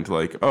their mind.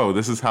 Like, oh,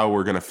 this is how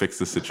we're going to fix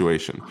this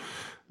situation.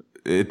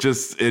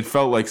 It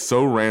felt like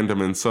so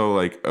random and so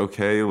like,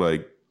 okay,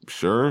 like,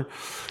 sure.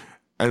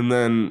 And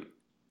then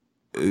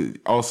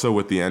also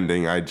with the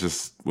ending, I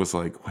just was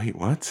like, wait,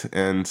 what?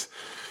 And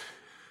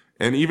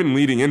even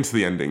leading into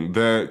the ending,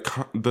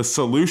 the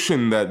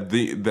solution that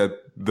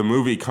the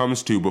movie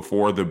comes to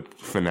before the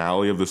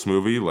finale of this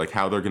movie, like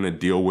how they're going to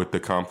deal with the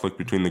conflict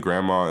between the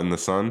grandma and the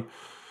son,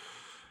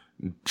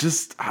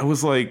 I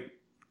was like,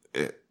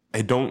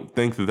 I don't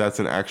think that that's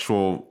an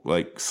actual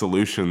like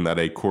solution that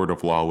a court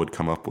of law would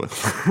come up with.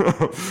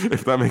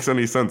 If that makes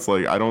any sense.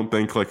 Like, I don't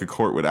think like a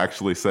court would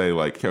actually say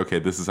like, okay,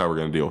 this is how we're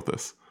going to deal with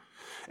this.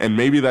 And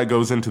maybe that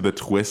goes into the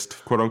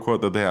twist, quote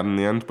unquote, that they had in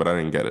the end, but I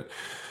didn't get it.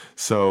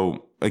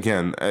 So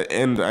again,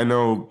 and I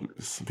know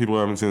people who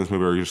haven't seen this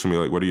movie are just gonna be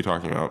like, what are you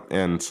talking about?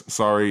 And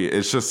sorry,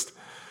 it's just,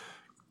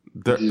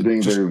 he's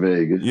being very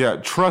vague. Yeah,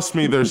 trust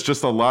me, there's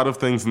just a lot of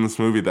things in this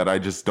movie that I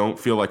just don't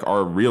feel like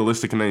are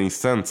realistic in any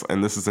sense.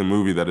 And this is a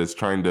movie that is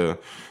trying to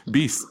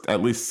be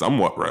at least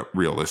somewhat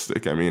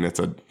realistic. I mean,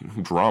 it's a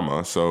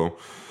drama, so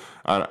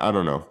I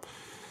don't know.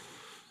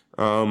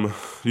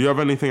 Do you have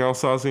anything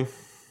else, Ozzy?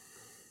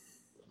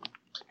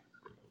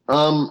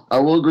 I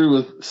will agree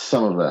with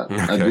some of that.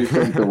 Okay. I do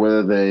think the way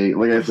that they,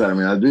 like I said, I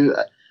mean, I do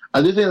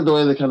think that the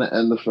way they kind of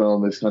end the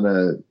film is kind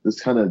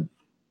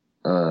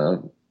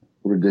of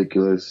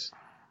ridiculous,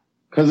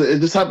 because it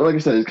just happened. Like I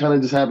said, it kind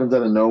of just happens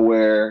out of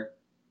nowhere,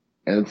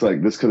 and it's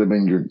like this could have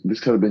been your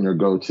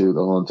go-to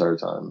the whole entire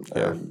time.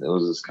 Yeah. And it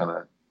was just kind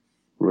of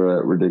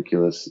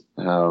ridiculous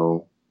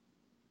how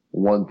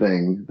one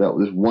thing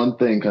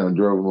kind of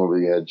drove him over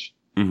the edge.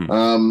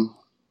 Mm-hmm.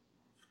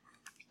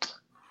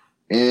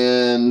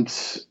 And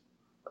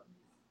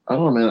I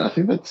don't know, man. I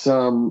think that's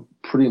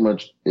pretty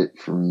much it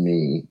for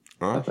me.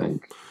 Awesome. I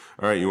think.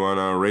 All right, you want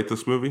to rate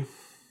this movie?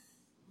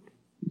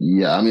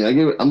 Yeah, I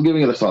mean, I'm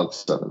giving it a solid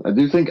 7. I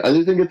do think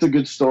it's a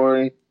good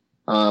story,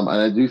 and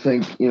I do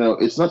think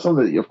it's not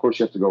something that of course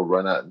you have to go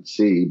run out and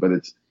see, but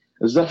it's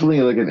definitely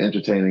like an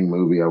entertaining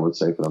movie. I would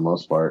say for the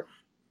most part.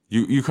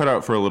 You cut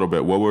out for a little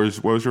bit. What was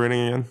your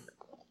rating again?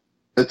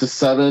 It's a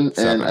 7,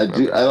 and I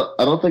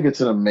don't think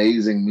it's an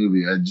amazing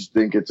movie. I just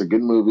think it's a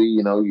good movie.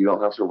 You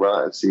don't have to run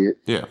out and see it.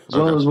 Yeah, it's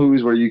one of those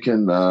movies where you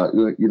can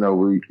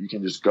where you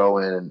can just go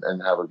in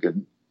and have a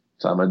good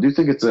time. I do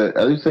think it's a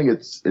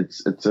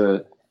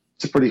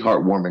pretty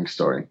heartwarming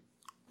story.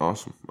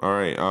 Awesome. All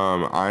right.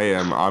 I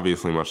am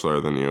obviously much lower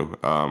than you.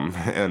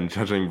 And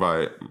judging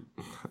by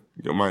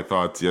my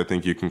thoughts, I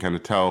think you can kind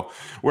of tell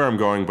where I'm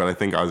going, but I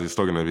think Ozzy's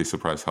still going to be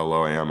surprised how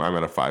low I am. I'm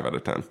at a 5 out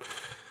of 10.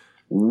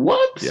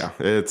 What? Yeah,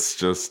 it's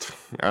just,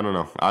 I don't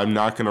know. I'm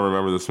not going to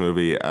remember this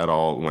movie at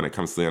all when it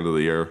comes to the end of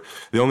the year.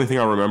 The only thing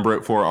I'll remember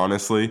it for,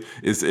 honestly,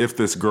 is if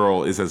this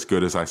girl is as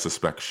good as I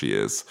suspect she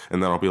is.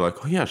 And then I'll be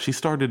like, oh yeah, she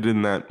started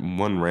in that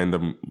one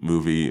random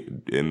movie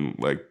in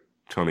like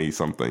 20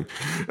 something.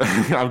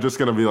 I'm just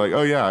going to be like,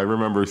 oh yeah, I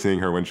remember seeing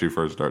her when she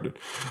first started.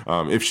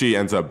 If she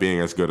ends up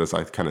being as good as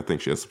I kind of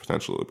think she has the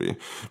potential to be.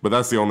 But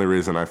that's the only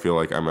reason I feel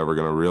like I'm ever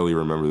going to really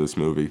remember this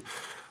movie.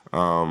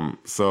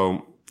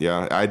 So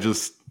yeah,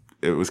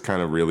 it was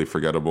kind of really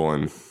forgettable,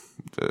 and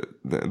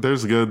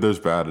there's good, there's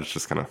bad. It's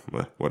just kind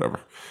of whatever.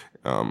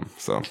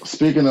 So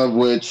speaking of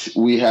which,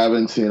 we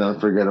haven't seen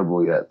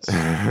Unforgettable yet.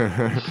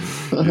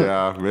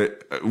 Yeah,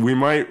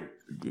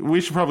 we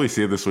should probably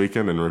see it this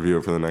weekend and review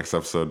it for the next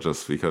episode,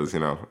 just because,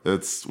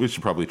 we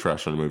should probably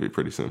trash our movie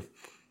pretty soon.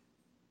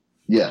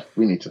 Yeah,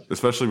 we need to.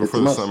 Especially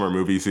before the summer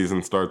movie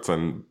season starts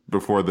and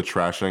before the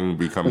trashing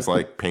becomes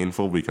like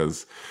painful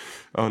because,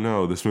 oh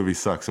no, this movie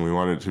sucks and we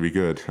want it to be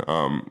good.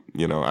 I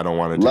don't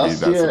want it to be that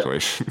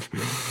situation.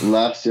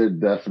 Last year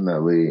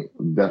definitely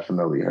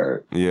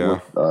hurt. Yeah.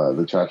 With,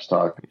 the trash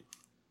talk.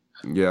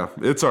 Yeah,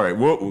 it's all right.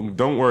 Well,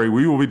 don't worry.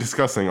 We will be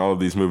discussing all of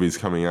these movies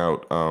coming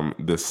out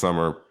this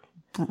summer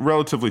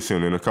relatively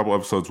soon. In a couple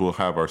episodes, we'll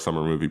have our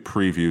summer movie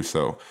preview,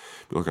 so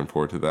be looking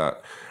forward to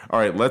that. All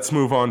right, let's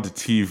move on to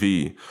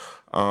TV.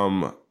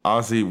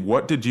 Ozzy,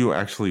 what did you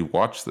actually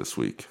watch this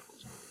week?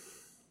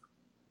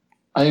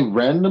 I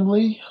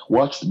randomly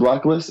watched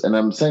Blacklist, and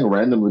I'm saying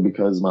randomly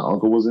because my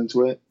uncle was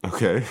into it.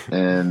 Okay.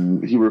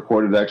 And he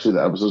recorded actually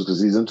the episodes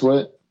because he's into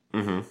it.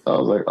 Mm-hmm. I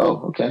was like,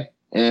 oh, okay.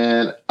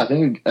 And I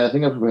think I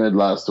premiered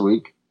last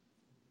week,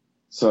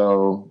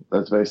 so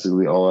that's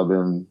basically all I've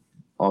been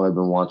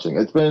watching.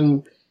 It's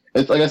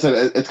like I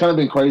said, it's kind of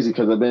been crazy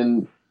because I've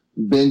been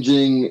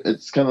binging.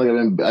 It's kind of like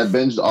I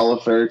binged all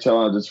of Fairy Tale.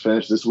 I just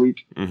finished this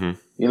week.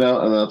 Mm-hmm. And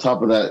on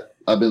top of that,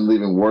 I've been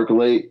leaving work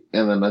late,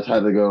 and then I've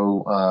had to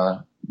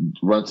go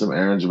run some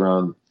errands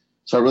around.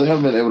 So I really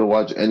haven't been able to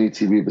watch any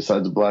TV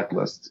besides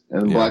Blacklist.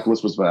 And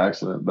Blacklist was by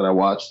accident, but I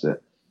watched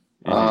it.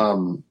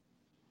 Mm-hmm.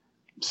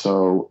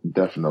 So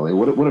definitely.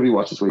 What have you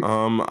watched this week?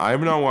 I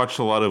have not watched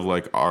a lot of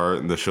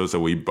the shows that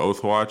we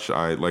both watch.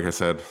 Like I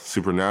said,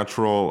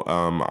 Supernatural.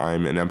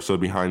 I'm an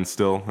episode behind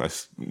still. I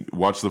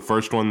watched the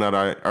first one that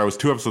I was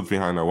 2 episodes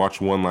behind. I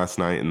watched one last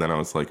night, and then I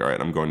was like, all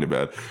right, I'm going to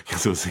bed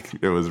because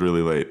it was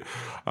really late.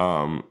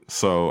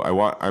 So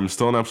I'm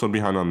still an episode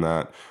behind on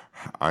that.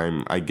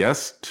 I'm, I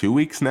guess, 2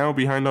 weeks now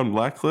behind on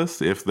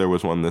Blacklist if there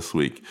was one this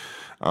week.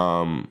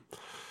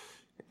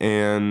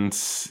 And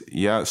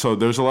yeah, so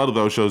there's a lot of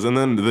those shows. And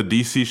then the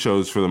DC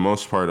shows, for the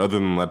most part, other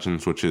than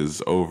Legends, which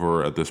is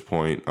over at this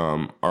point,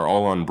 are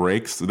all on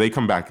breaks. They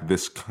come back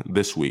this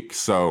week.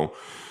 So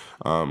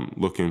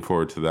looking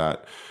forward to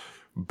that.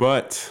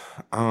 But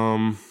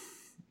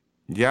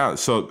yeah,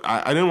 so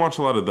I didn't watch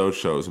a lot of those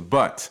shows.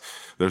 But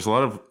there's a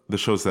lot of the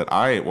shows that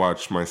I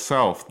watched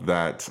myself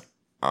that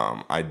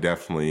I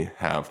definitely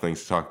have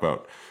things to talk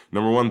about.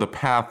 Number one, The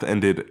Path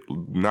ended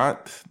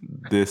not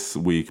this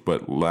week,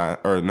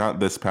 not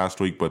this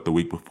past week, but the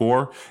week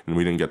before, and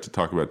we didn't get to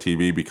talk about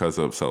TV because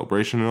of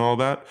Celebration and all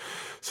that.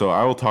 So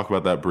I will talk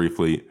about that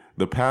briefly.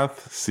 The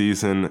Path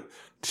Season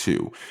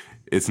 2.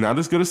 It's not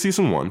as good as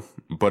Season 1,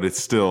 but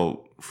it's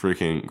still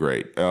freaking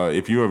great.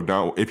 If you have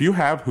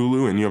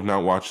Hulu and you have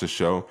not watched the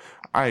show,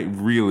 I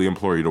really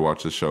implore you to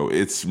watch the show.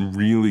 It's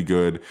really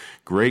good,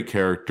 great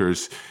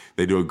characters.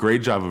 They do a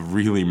great job of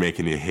really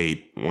making you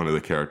hate one of the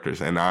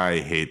characters, and I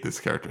hate this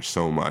character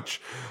so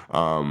much.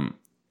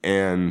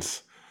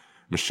 And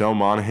Michelle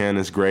Monaghan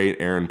is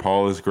great, Aaron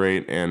Paul is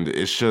great, and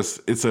it's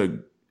a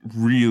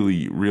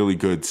really, really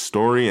good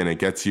story, and it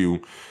gets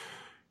you.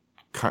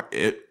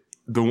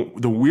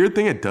 The weird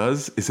thing it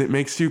does is it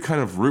makes you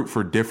kind of root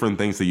for different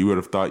things that you would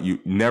have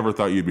never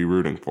thought you'd be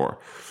rooting for.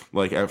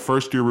 Like at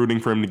first you're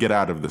rooting for him to get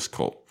out of this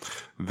cult.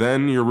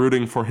 Then you're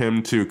rooting for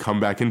him to come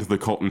back into the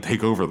cult and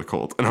take over the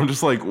cult. And I'm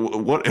just like,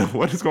 what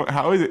is going,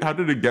 how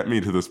did it get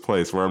me to this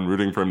place where I'm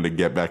rooting for him to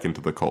get back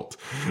into the cult?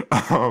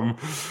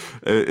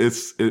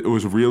 It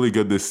was really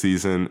good this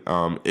season.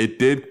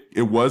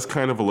 It was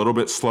kind of a little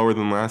bit slower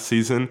than last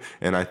season.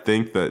 And I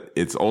think that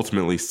it's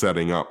ultimately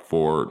setting up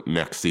for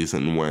next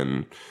season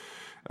when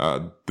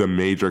the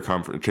major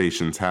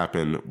confrontations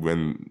happen,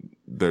 when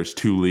there's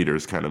two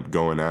leaders kind of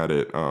going at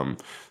it.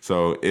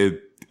 So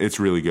it's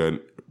really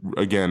good.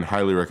 Again,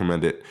 highly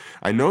recommend it.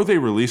 I know they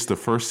released the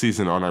first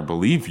season on, I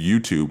believe,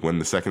 YouTube when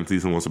the second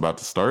season was about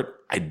to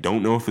start. I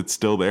don't know if it's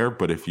still there,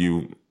 but if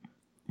you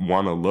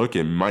want to look,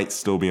 it might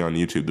still be on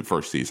YouTube, the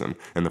first season.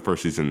 And the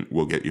first season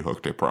will get you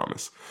hooked, I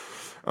promise.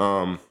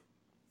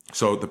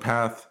 So The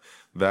Path,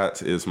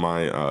 that is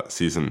my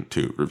season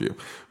 2 review.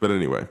 But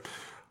anyway,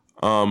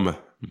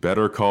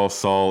 Better Call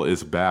Saul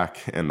is back,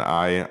 and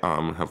I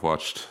have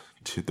watched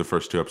the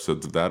first 2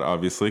 episodes of that,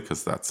 obviously,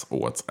 because that's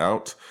what's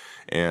out.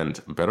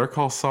 And Better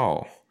Call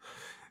Saul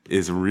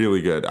is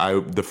really good.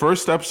 The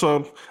first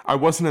episode I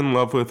wasn't in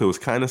love with. It was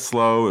kind of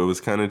slow. It was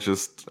kind of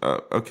just,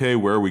 okay,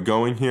 where are we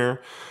going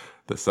here?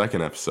 The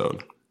second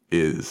episode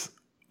is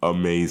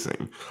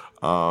amazing.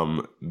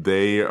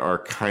 They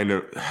are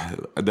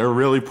they're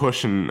really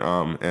pushing,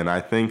 and I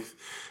think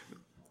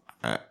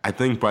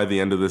by the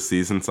end of the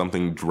season,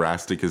 something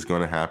drastic is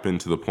going to happen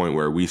to the point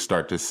where we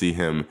start to see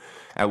him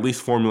at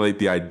least formulate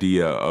the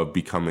idea of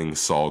becoming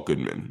Saul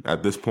Goodman.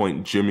 At this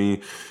point,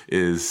 Jimmy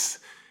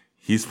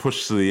he's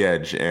pushed to the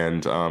edge,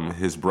 and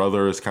his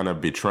brother is kind of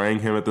betraying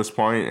him at this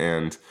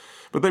point,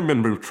 but they've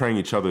been betraying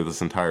each other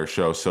this entire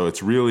show. So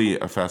it's really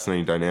a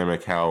fascinating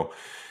dynamic how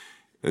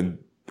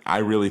I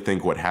really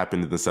think what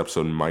happened in this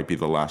episode might be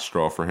the last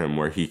straw for him,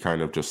 where he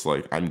kind of just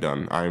like, I'm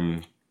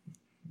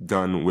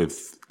done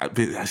with,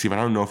 see, but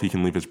I don't know if he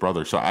can leave his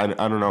brother. So I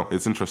don't know.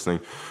 It's interesting.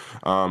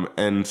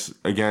 And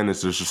again,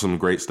 there's just some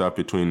great stuff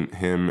between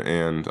him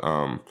and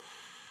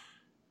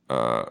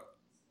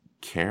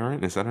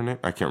Karen. Is that her name?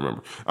 I can't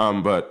remember.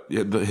 But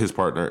his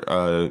partner.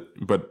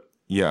 But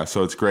yeah,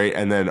 so it's great.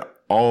 And then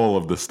all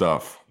of the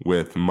stuff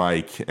with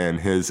Mike and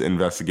his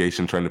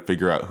investigation, trying to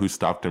figure out who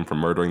stopped him from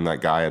murdering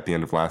that guy at the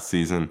end of last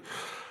season.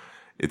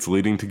 It's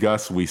leading to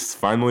Gus. We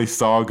finally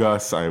saw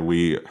Gus.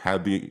 We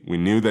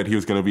knew that he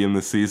was going to be in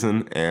this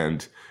season,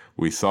 and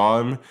we saw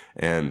him.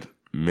 And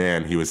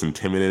man, he was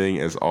intimidating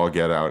as all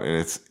get out. And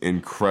it's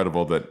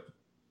incredible that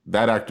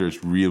actor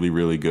is really,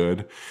 really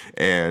good.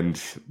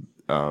 And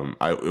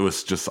it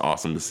was just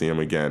awesome to see him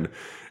again.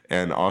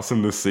 And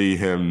awesome to see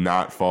him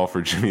not fall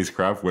for Jimmy's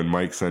crap when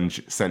Mike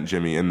sent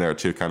Jimmy in there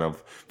to kind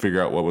of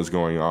figure out what was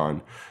going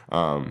on.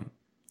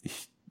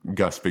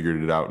 Gus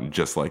figured it out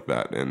just like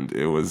that, and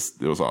it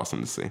was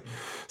awesome to see.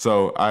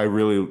 So I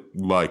really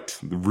liked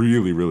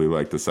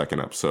the second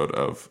episode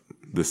of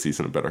this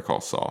season of Better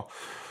Call Saul.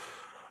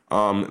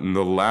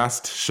 The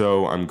last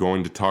show I'm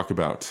going to talk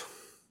about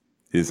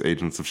is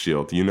Agents of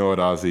S.H.I.E.L.D. You know it,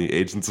 Ozzy.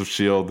 Agents of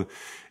S.H.I.E.L.D.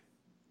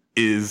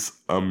 is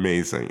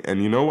amazing.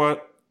 And you know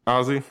what,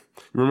 Ozzy?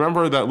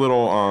 Remember that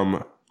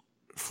little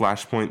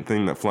Flashpoint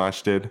thing that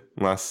Flash did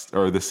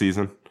this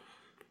season?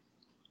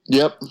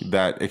 Yep.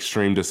 That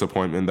extreme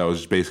disappointment that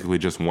was basically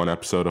just one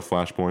episode of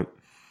Flashpoint.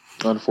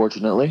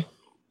 Unfortunately.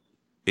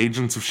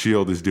 Agents of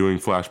S.H.I.E.L.D. is doing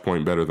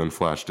Flashpoint better than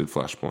Flash did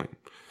Flashpoint.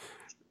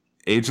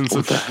 Agents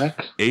of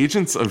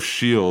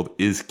S.H.I.E.L.D.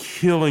 is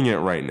killing it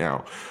right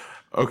now.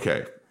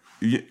 Okay.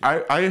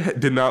 I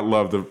did not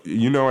love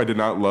I did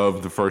not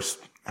love the first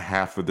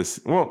half of this.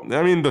 Well,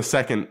 I mean the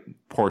second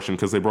portion,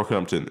 because they broke it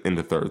up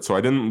into thirds. So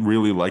I didn't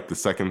really like the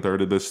second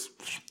third of this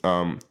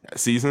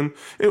season.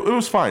 It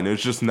was fine. It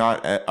was just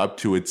not up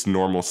to its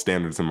normal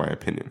standards, in my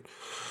opinion.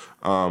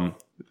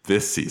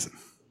 This season,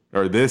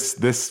 or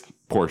this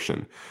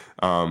portion,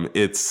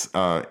 it's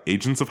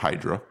Agents of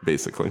Hydra,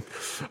 basically.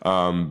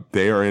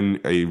 They are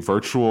in a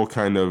virtual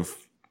kind of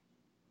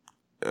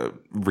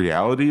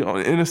reality,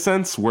 in a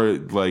sense, where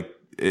like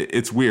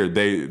it's weird.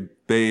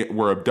 They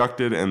were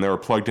abducted and they were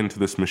plugged into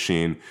this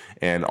machine,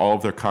 and all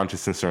of their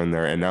consciousness are in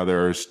there. And now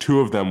there's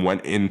two of them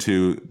went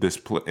into this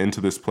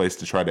place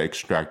to try to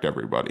extract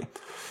everybody.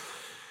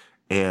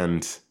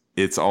 And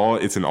it's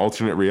an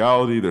alternate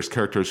reality. There's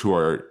characters who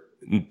are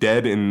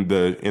dead in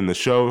the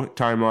show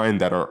timeline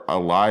that are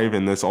alive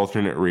in this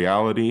alternate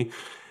reality,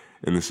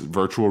 in this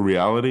virtual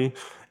reality.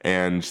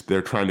 And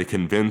they're trying to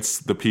convince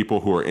the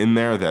people who are in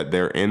there that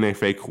they're in a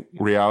fake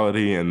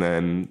reality. And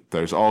then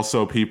there's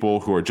also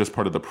people who are just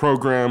part of the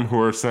program who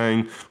are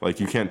saying, like,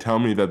 you can't tell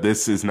me that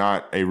this is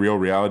not a real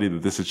reality,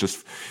 that this is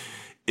just,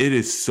 it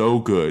is so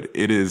good.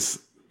 It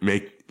is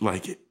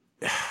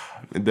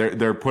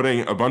they're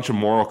putting a bunch of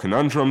moral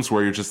conundrums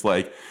where you're just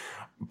like,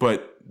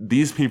 but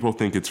these people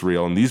think it's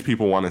real and these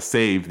people want to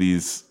save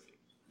these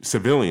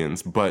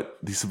civilians, but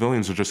these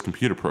civilians are just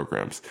computer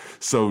programs.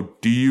 So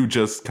do you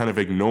just kind of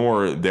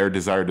ignore their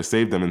desire to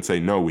save them and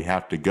say, no, we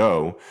have to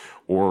go?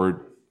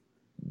 Or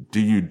do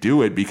you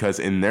do it because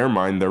in their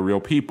mind, they're real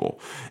people?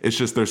 It's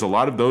just, there's a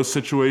lot of those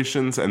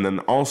situations. And then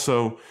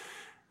also,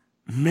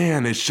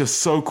 man, it's just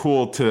so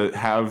cool to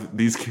have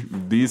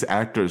these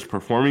actors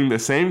performing the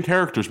same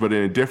characters, but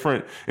in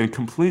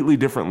completely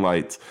different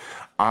lights.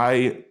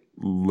 I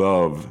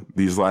love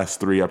these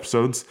last 3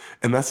 episodes,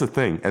 and that's the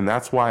thing, and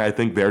that's why I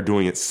think they're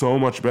doing it so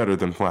much better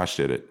than Flash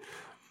did it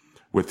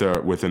with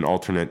an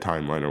alternate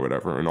timeline or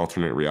whatever, an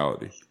alternate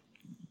reality.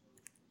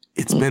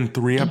 It's been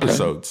 3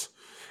 episodes,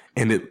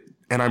 and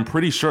I'm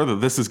pretty sure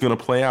that this is going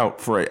to play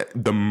out for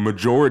the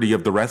majority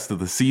of the rest of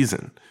the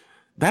season.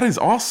 That is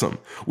awesome.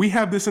 We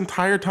have this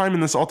entire time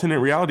in this alternate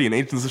reality, and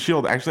Agents of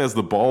S.H.I.E.L.D. actually has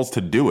the balls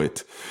to do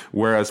it,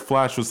 whereas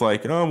Flash was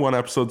like, 1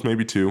 episode,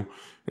 maybe 2.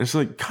 And it's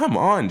like, come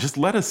on, just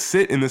let us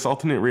sit in this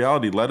alternate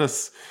reality. Let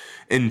us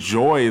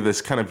enjoy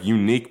this kind of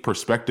unique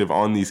perspective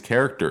on these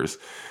characters.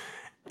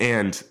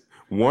 And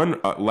one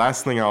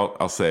last thing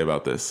I'll say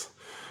about this.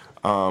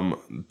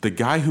 The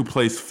guy who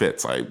plays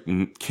Fitz, I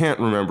can't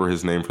remember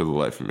his name for the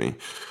life of me,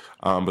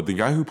 but the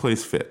guy who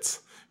plays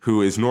Fitz,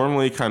 who is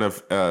normally kind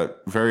of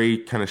very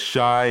kind of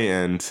shy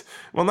and,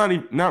 well,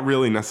 not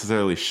really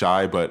necessarily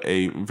shy, but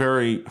a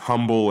very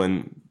humble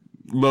and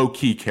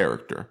low-key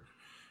character.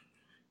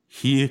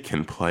 He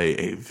can play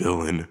a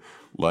villain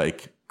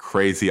like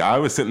crazy. I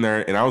was sitting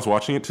there and I was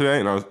watching it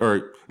today,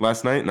 or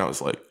last night, and I was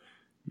like,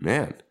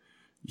 man,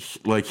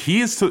 Like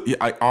he is.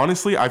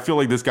 I feel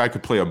like this guy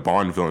could play a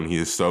Bond villain. He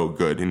is so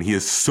good, and he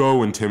is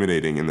so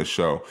intimidating in the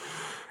show.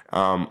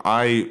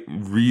 I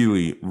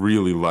really,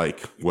 really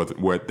like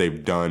what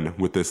they've done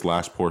with this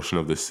last portion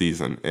of this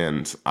season,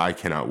 and I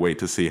cannot wait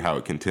to see how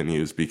it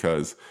continues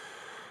because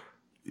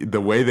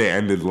the way they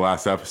ended the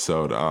last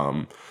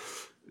episode,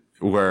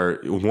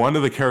 where one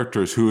of the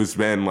characters who has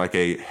been like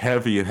a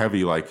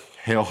heavy like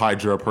Hail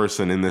Hydra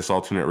person in this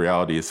alternate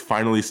reality is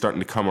finally starting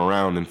to come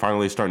around and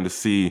finally starting to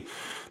see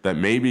that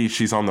maybe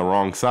she's on the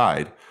wrong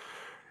side.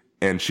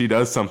 And she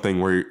does something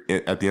where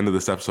at the end of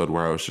this episode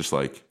where I was just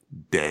like,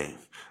 dang,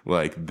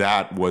 like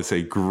that was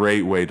a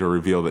great way to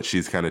reveal that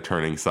she's kind of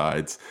turning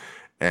sides.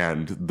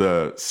 And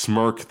the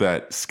smirk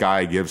that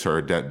Sky gives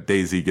her, that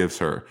Daisy gives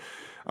her,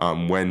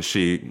 when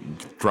she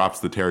drops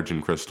the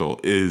Terrigen crystal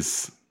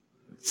is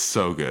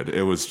so good.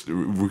 It was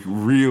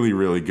really,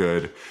 really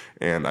good.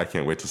 And I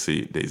can't wait to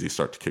see Daisy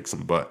start to kick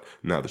some butt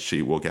now that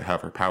she will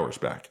have her powers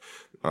back.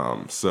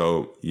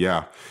 So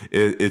yeah,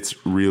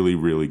 it's really,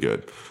 really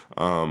good.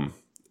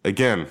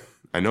 Again,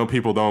 I know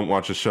people don't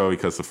watch the show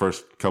because the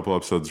first couple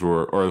episodes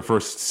or the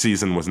first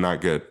season was not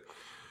good.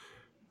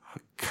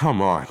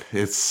 Come on,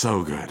 it's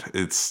so good.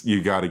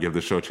 You got to give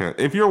the show a chance.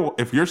 If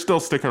you're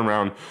still sticking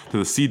around to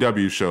the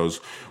CW shows,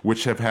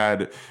 which have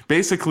had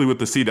basically with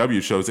the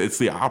CW shows, it's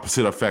the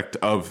opposite effect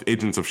of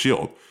Agents of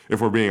S.H.I.E.L.D.,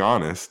 if we're being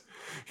honest.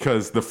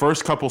 Because the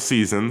first couple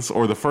seasons,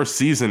 or the first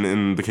season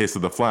in the case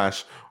of The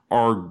Flash,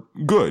 are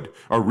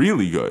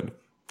really good.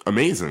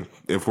 Amazing.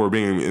 If we're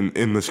being,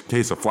 in this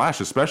case of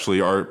Flash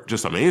especially, are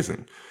just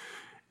amazing.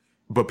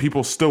 But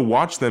people still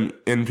watch them,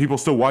 and people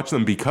still watch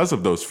them because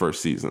of those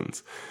first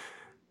seasons.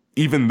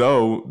 Even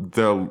though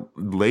the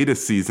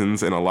latest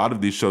seasons in a lot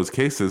of these shows'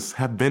 cases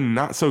have been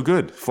not so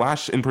good.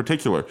 Flash in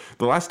particular.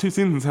 The last two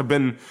seasons have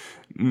been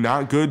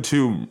not good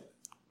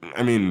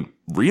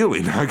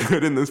really not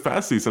good in this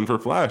past season for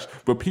Flash.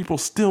 But people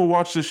still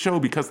watch this show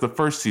because the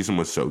first season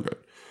was so good.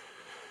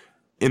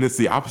 And it's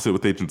the opposite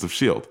with Agents of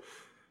S.H.I.E.L.D.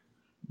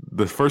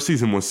 The first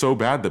season was so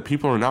bad that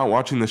people are not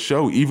watching the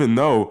show, even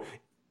though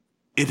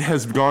it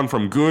has gone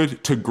from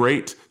good to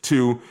great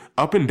to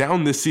up and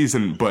down this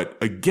season, but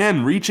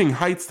again, reaching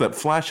heights that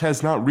Flash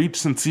has not reached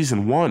since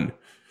season 1.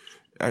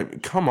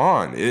 Come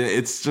on.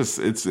 It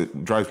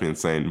drives me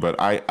insane, but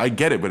I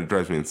get it, but it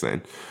drives me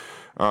insane.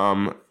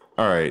 All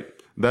right.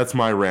 That's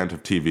my rant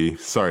of TV.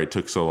 Sorry it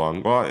took so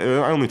long. Well,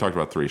 I only talked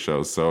about 3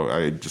 shows, so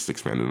I just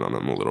expanded on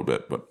them a little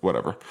bit, but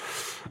whatever.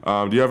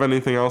 Do you have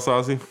anything else,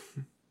 Ozzy?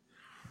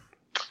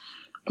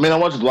 I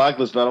watched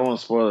Blacklist, but I don't want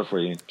to spoil it for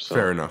you. So.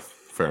 Fair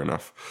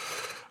enough.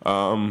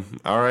 All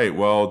right.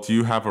 Well, do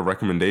you have a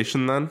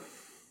recommendation then?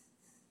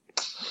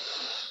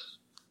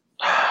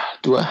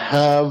 Do I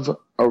have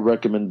a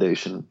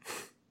recommendation?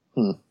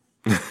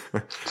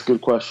 It's a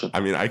good question.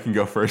 I can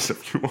go first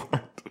if you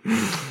want.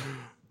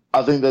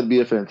 I think that'd be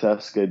a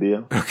fantastic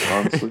idea,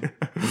 honestly.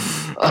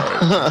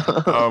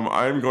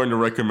 I'm going to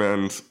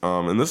recommend,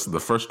 and this is the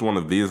first one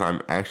of these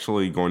I'm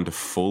actually going to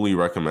fully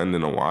recommend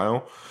in a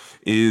while,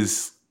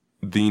 is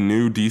the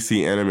new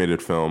DC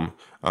animated film,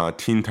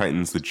 Teen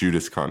Titans: The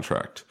Judas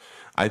Contract.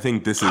 I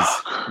think this is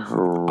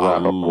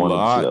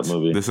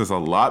This is a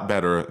lot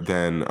better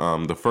than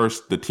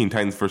the Teen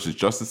Titans versus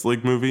Justice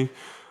League movie.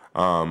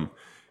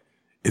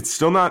 It's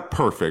still not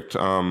perfect.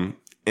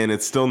 And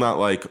it's still not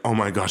like, oh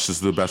my gosh, this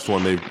is the best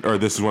one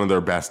this is one of their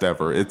best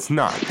ever. It's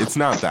not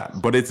that,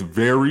 but it's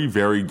very,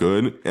 very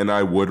good. And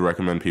I would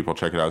recommend people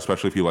check it out,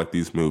 especially if you like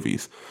these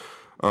movies.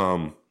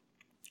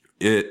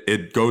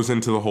 It goes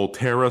into the whole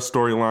Terra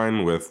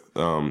storyline with,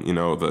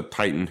 the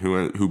Titan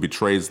who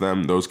betrays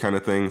them, those kind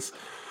of things.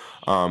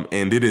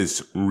 And it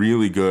is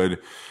really good.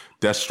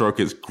 Deathstroke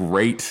is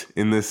great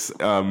in this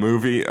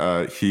movie.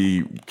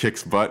 He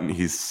kicks butt and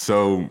he's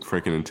so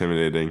freaking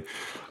intimidating.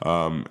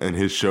 And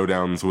his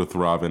showdowns with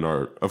Robin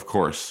are, of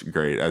course,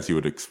 great, as you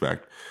would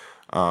expect.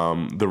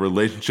 The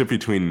relationship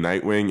between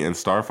Nightwing and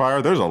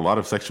Starfire, there's a lot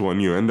of sexual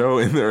innuendo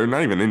in there.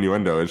 Not even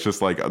innuendo. It's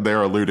just like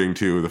they're alluding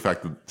to the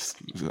fact that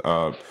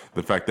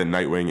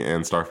Nightwing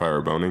and Starfire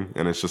are boning.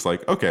 And it's just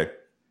like, okay,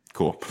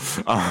 cool.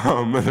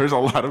 There's a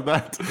lot of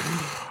that.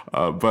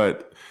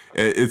 But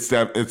it's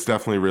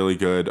definitely really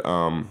good.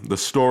 The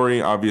story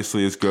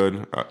obviously is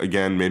good.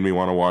 Again, made me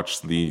want to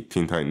watch the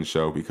Teen Titans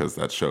show because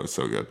that show is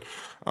so good.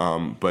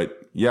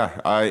 But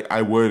yeah,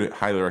 I would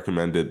highly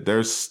recommend it.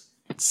 There's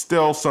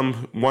still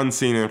one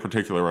scene in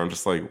particular where I'm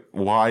just like,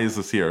 why is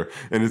this here?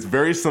 And it's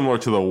very similar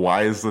to the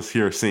why is this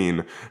here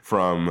scene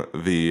from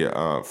the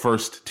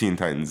first Teen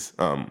Titans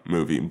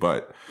movie,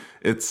 but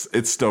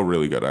it's still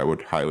really good. I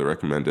would highly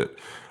recommend it.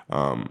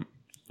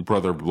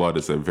 Brother Blood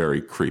is a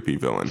very creepy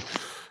villain.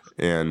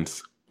 And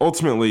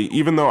ultimately,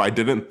 even though I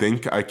didn't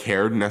think I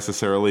cared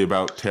necessarily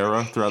about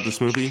Terra throughout this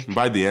movie,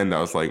 by the end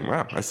I was like,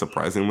 wow, I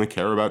surprisingly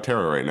care about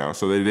Terra right now.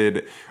 So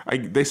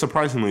they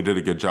surprisingly did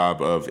a good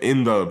job of,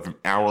 in the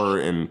hour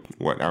and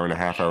a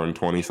half, hour and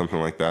 20, something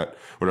like that,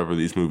 whatever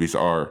these movies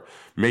are,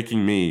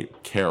 making me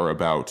care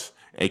about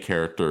a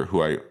character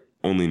who I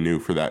only knew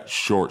for that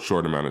short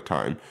amount of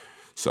time.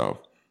 So,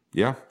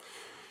 yeah.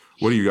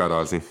 What do you got,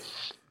 Ozzy?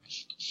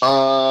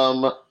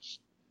 Um,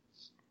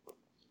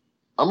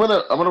 I'm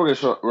gonna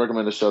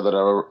recommend a show that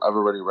I've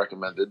already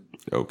recommended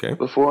Okay.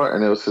 before,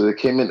 and it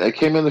came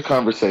in the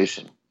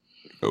conversation,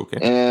 Okay.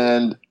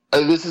 and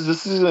this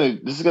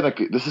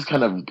is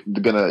kind of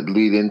gonna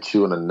lead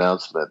into an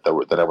announcement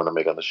that I want to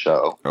make on the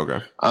show.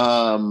 Okay.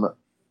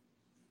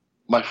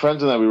 My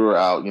friends and I, we were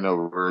out, we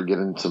were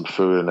getting some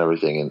food and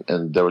everything,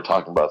 and they were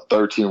talking about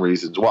 13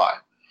 Reasons Why,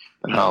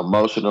 and how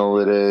emotional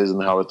it is,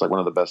 and how it's like one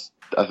of the best.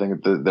 I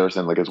think they were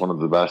saying like it's one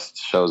of the best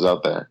shows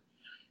out there.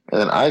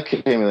 And then I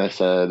came and I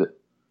said,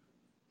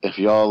 if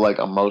y'all like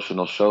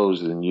emotional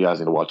shows, then you guys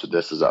need to watch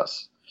This Is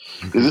Us.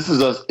 Because This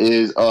Is Us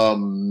is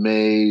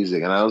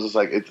amazing, and I was just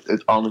like,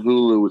 it's on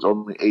Hulu. It's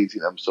only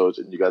 18 episodes,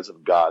 and you guys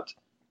have got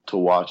to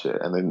watch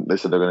it. And then they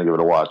said they're going to give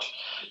it a watch.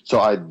 So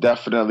I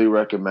definitely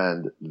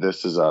recommend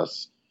This Is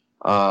Us.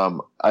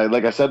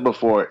 Like I said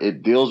before,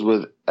 it deals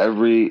with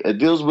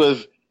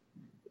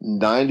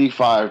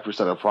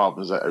 95% of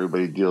problems that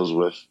everybody deals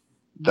with,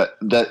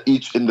 that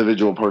each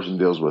individual person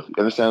deals with. You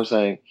understand what I'm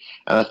saying?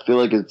 And I feel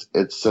like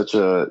it's such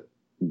a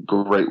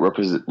great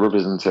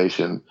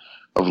representation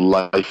of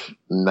life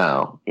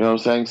now. You know what I'm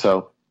saying?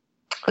 So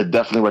I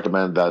definitely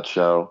recommend that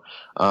show.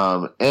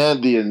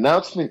 And the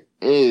announcement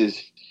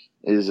is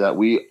that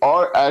we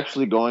are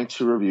actually going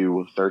to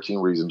review 13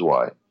 Reasons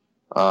Why.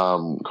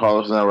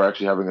 Carlos and I were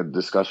actually having a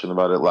discussion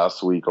about it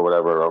last week or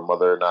whatever, on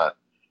whether or not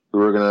we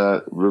were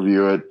going to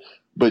review it.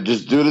 But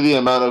just due to the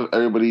amount of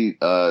everybody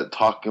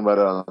talking about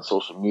it on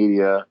social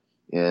media,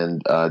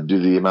 and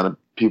due to the amount of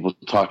people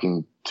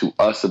talking to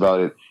us about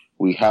it,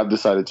 we have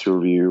decided to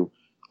review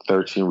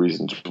 13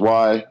 Reasons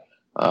Why.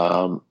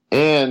 And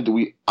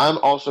I'm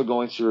also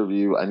going to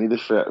review. I need to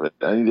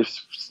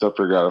still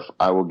figure out if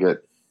I will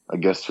get a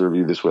guest to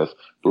review this with.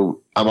 But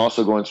I'm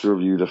also going to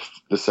review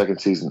the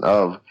second season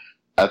of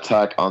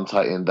Attack on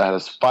Titan that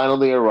has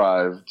finally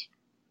arrived.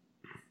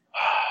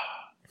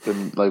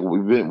 We've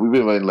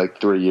been waiting like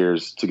 3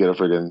 years to get a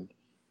friggin'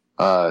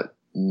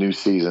 new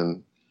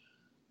season,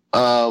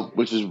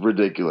 which is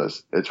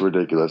ridiculous. It's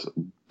ridiculous.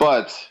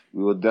 But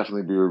we will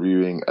definitely be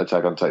reviewing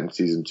Attack on Titan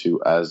season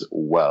 2 as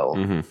well.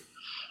 Mm-hmm.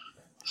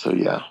 So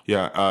yeah.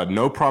 Yeah,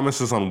 no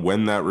promises on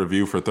when that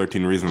review for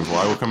 13 Reasons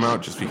Why will come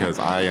out, just because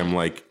I am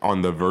like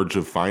on the verge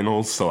of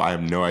finals, so I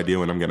have no idea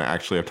when I'm going to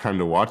actually have time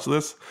to watch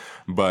this.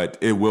 But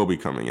it will be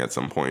coming at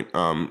some point,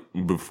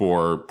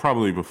 before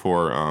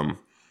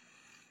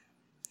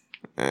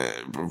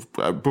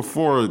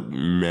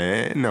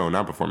May. No,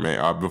 not before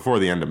May. Before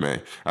the end of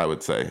May, I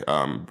would say.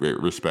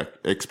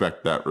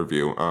 Expect that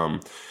review.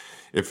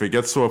 If it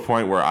gets to a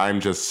point where I'm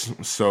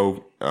just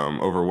so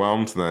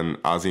overwhelmed, then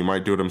Ozzy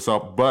might do it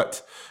himself.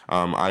 But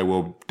I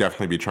will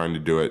definitely be trying to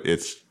do it.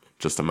 It's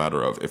just a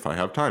matter of if I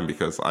have time,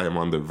 because I am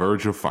on the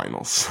verge of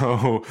finals.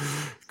 So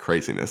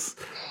craziness.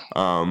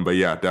 But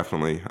yeah,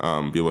 definitely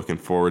be looking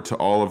forward to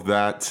all of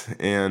that.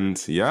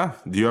 And yeah,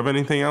 do you have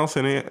anything else?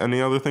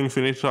 Any other things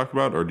we need to talk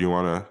about, or do you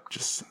want to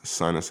just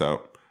sign us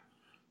out?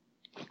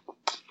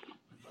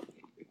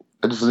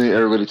 I just need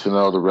everybody to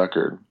know the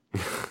record.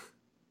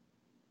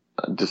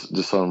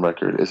 Just on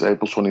record. It's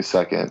April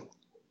 22nd,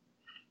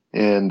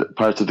 and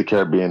Pirates of the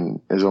Caribbean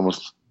is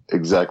almost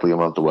exactly a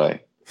month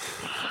away.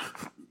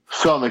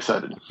 So I'm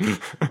excited.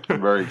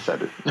 I'm very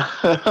excited.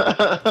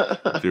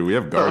 Dude, we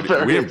have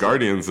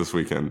Guardians this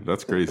weekend.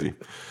 That's crazy.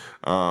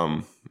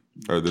 Or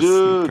this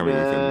coming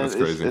weekend. That's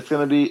crazy. It's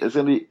gonna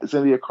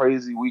be a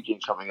crazy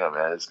weekend coming up,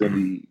 man. It's gonna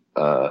be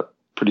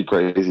pretty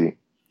crazy.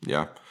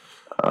 Yeah.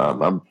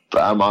 I'm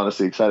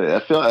honestly excited. I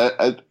feel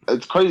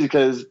it's crazy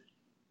because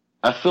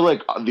I feel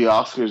like the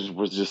Oscars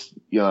was just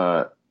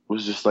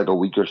like a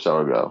week or so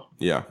ago.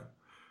 Yeah.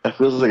 It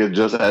feels like it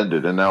just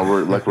ended, and now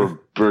we're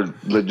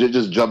legit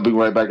just jumping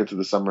right back into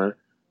the summer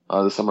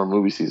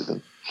movie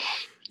season.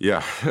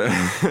 Yeah,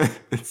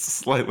 it's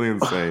slightly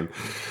insane.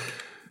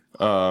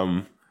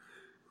 Man,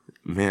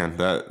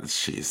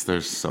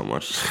 there's so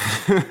much.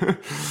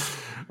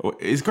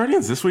 Is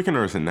Guardians this weekend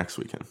or is it next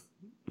weekend?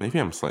 Maybe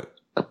I'm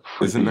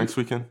is it next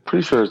weekend?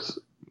 Pretty sure it's.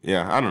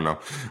 Yeah, I don't know.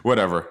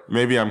 Whatever.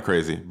 Maybe I'm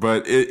crazy.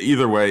 But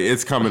either way,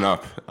 it's coming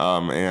up.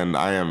 And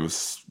I am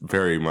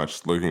very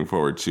much looking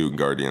forward to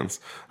Guardians.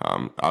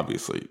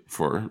 Obviously,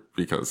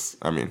 because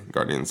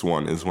Guardians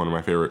 1 is one of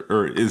my favorite,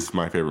 or is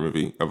my favorite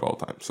movie of all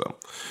time. So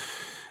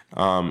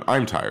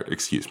I'm tired.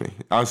 Excuse me.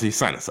 Ozzy,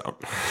 sign us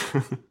out.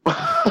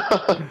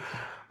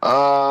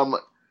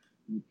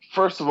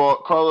 First of all,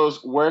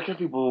 Carlos, where can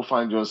people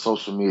find you on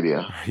social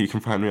media? You can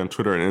find me on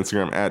Twitter and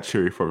Instagram at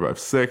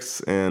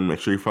Cherry456, and make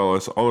sure you follow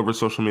us all over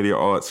social media,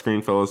 all at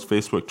Screenfellows,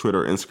 Facebook,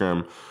 Twitter,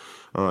 Instagram,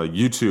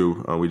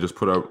 YouTube. We just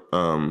put out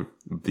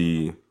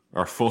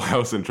our Full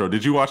House intro.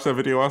 Did you watch that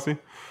video, Ozzy?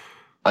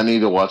 I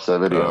need to watch that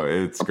video. Oh,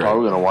 it's great. I'm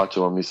probably gonna watch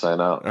it when we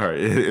sign out. All right,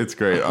 it's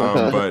great.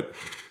 But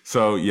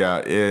so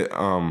yeah,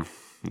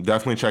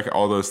 definitely check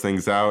all those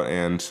things out,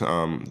 and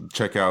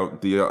check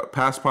out the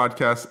past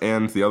podcasts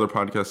and the other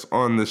podcasts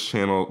on this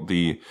channel,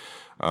 the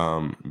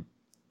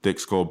Dick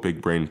Skull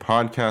Big Brain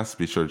podcast.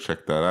 Be sure to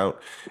check that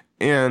out.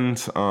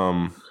 And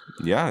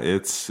yeah,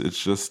 it's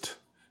just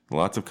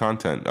Lots of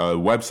content.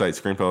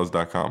 Website,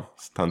 screenfellas.com.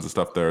 Tons of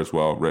stuff there as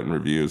well. Written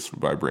reviews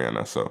by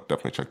Brianna. So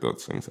definitely check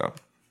those things out.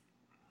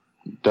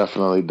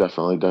 Definitely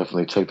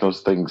check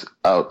those things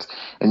out.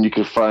 And you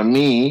can find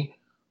me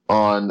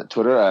on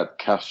Twitter at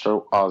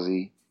Castro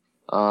Ozzy.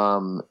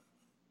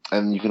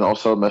 And you can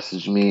also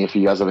message me if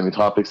you guys have any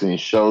topics, any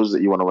shows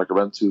that you want to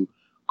recommend to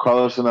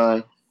Carlos and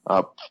I.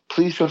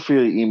 Please feel free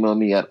to email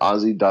me at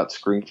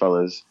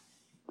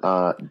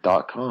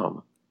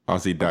ozzy.screenfellas.com.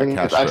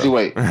 Ozzy.Castro. Actually,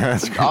 wait.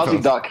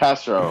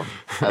 Ozzy.Castro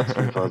at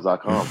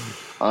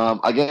screenfellas.com.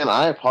 Again,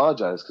 I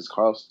apologize because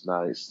Carlos and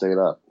I stayed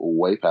up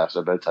way past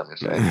our bedtime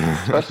yesterday,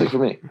 especially for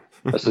me.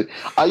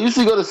 I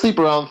usually go to sleep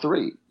around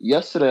 3.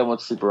 Yesterday, I went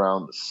to sleep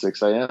around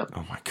 6 a.m.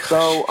 Oh, my gosh.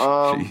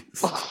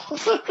 So,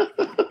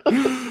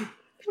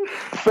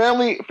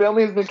 family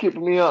has been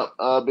keeping me up.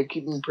 Been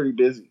keeping me pretty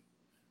busy.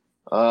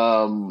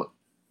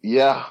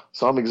 Yeah,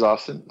 so I'm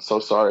exhausted. So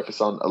sorry if I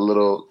sound a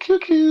little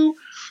cuckoo.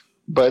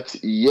 But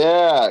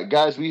yeah,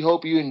 guys, we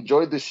hope you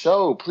enjoyed the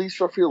show. Please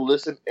feel free to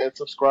listen and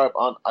subscribe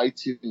on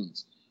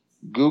iTunes,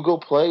 Google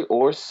Play,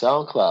 or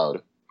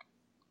SoundCloud.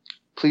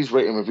 Please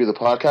rate and review the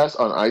podcast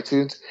on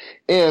iTunes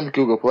and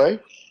Google Play.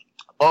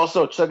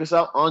 Also, check us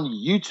out on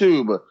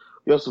YouTube.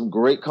 We have some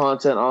great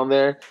content on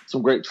there,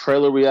 some great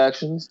trailer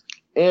reactions,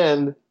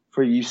 and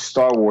for you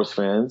Star Wars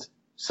fans,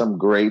 some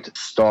great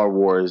Star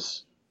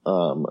Wars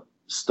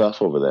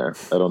stuff over there.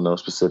 I don't know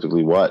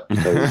specifically what,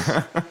 because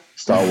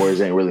Star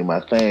Wars ain't really my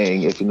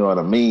thing, if you know what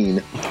I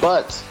mean.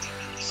 But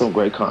some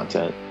great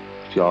content.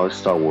 If y'all are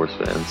Star Wars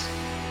fans,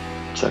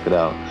 check it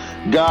out.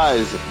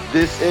 Guys,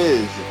 this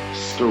is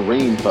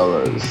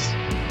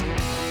Screenfellas.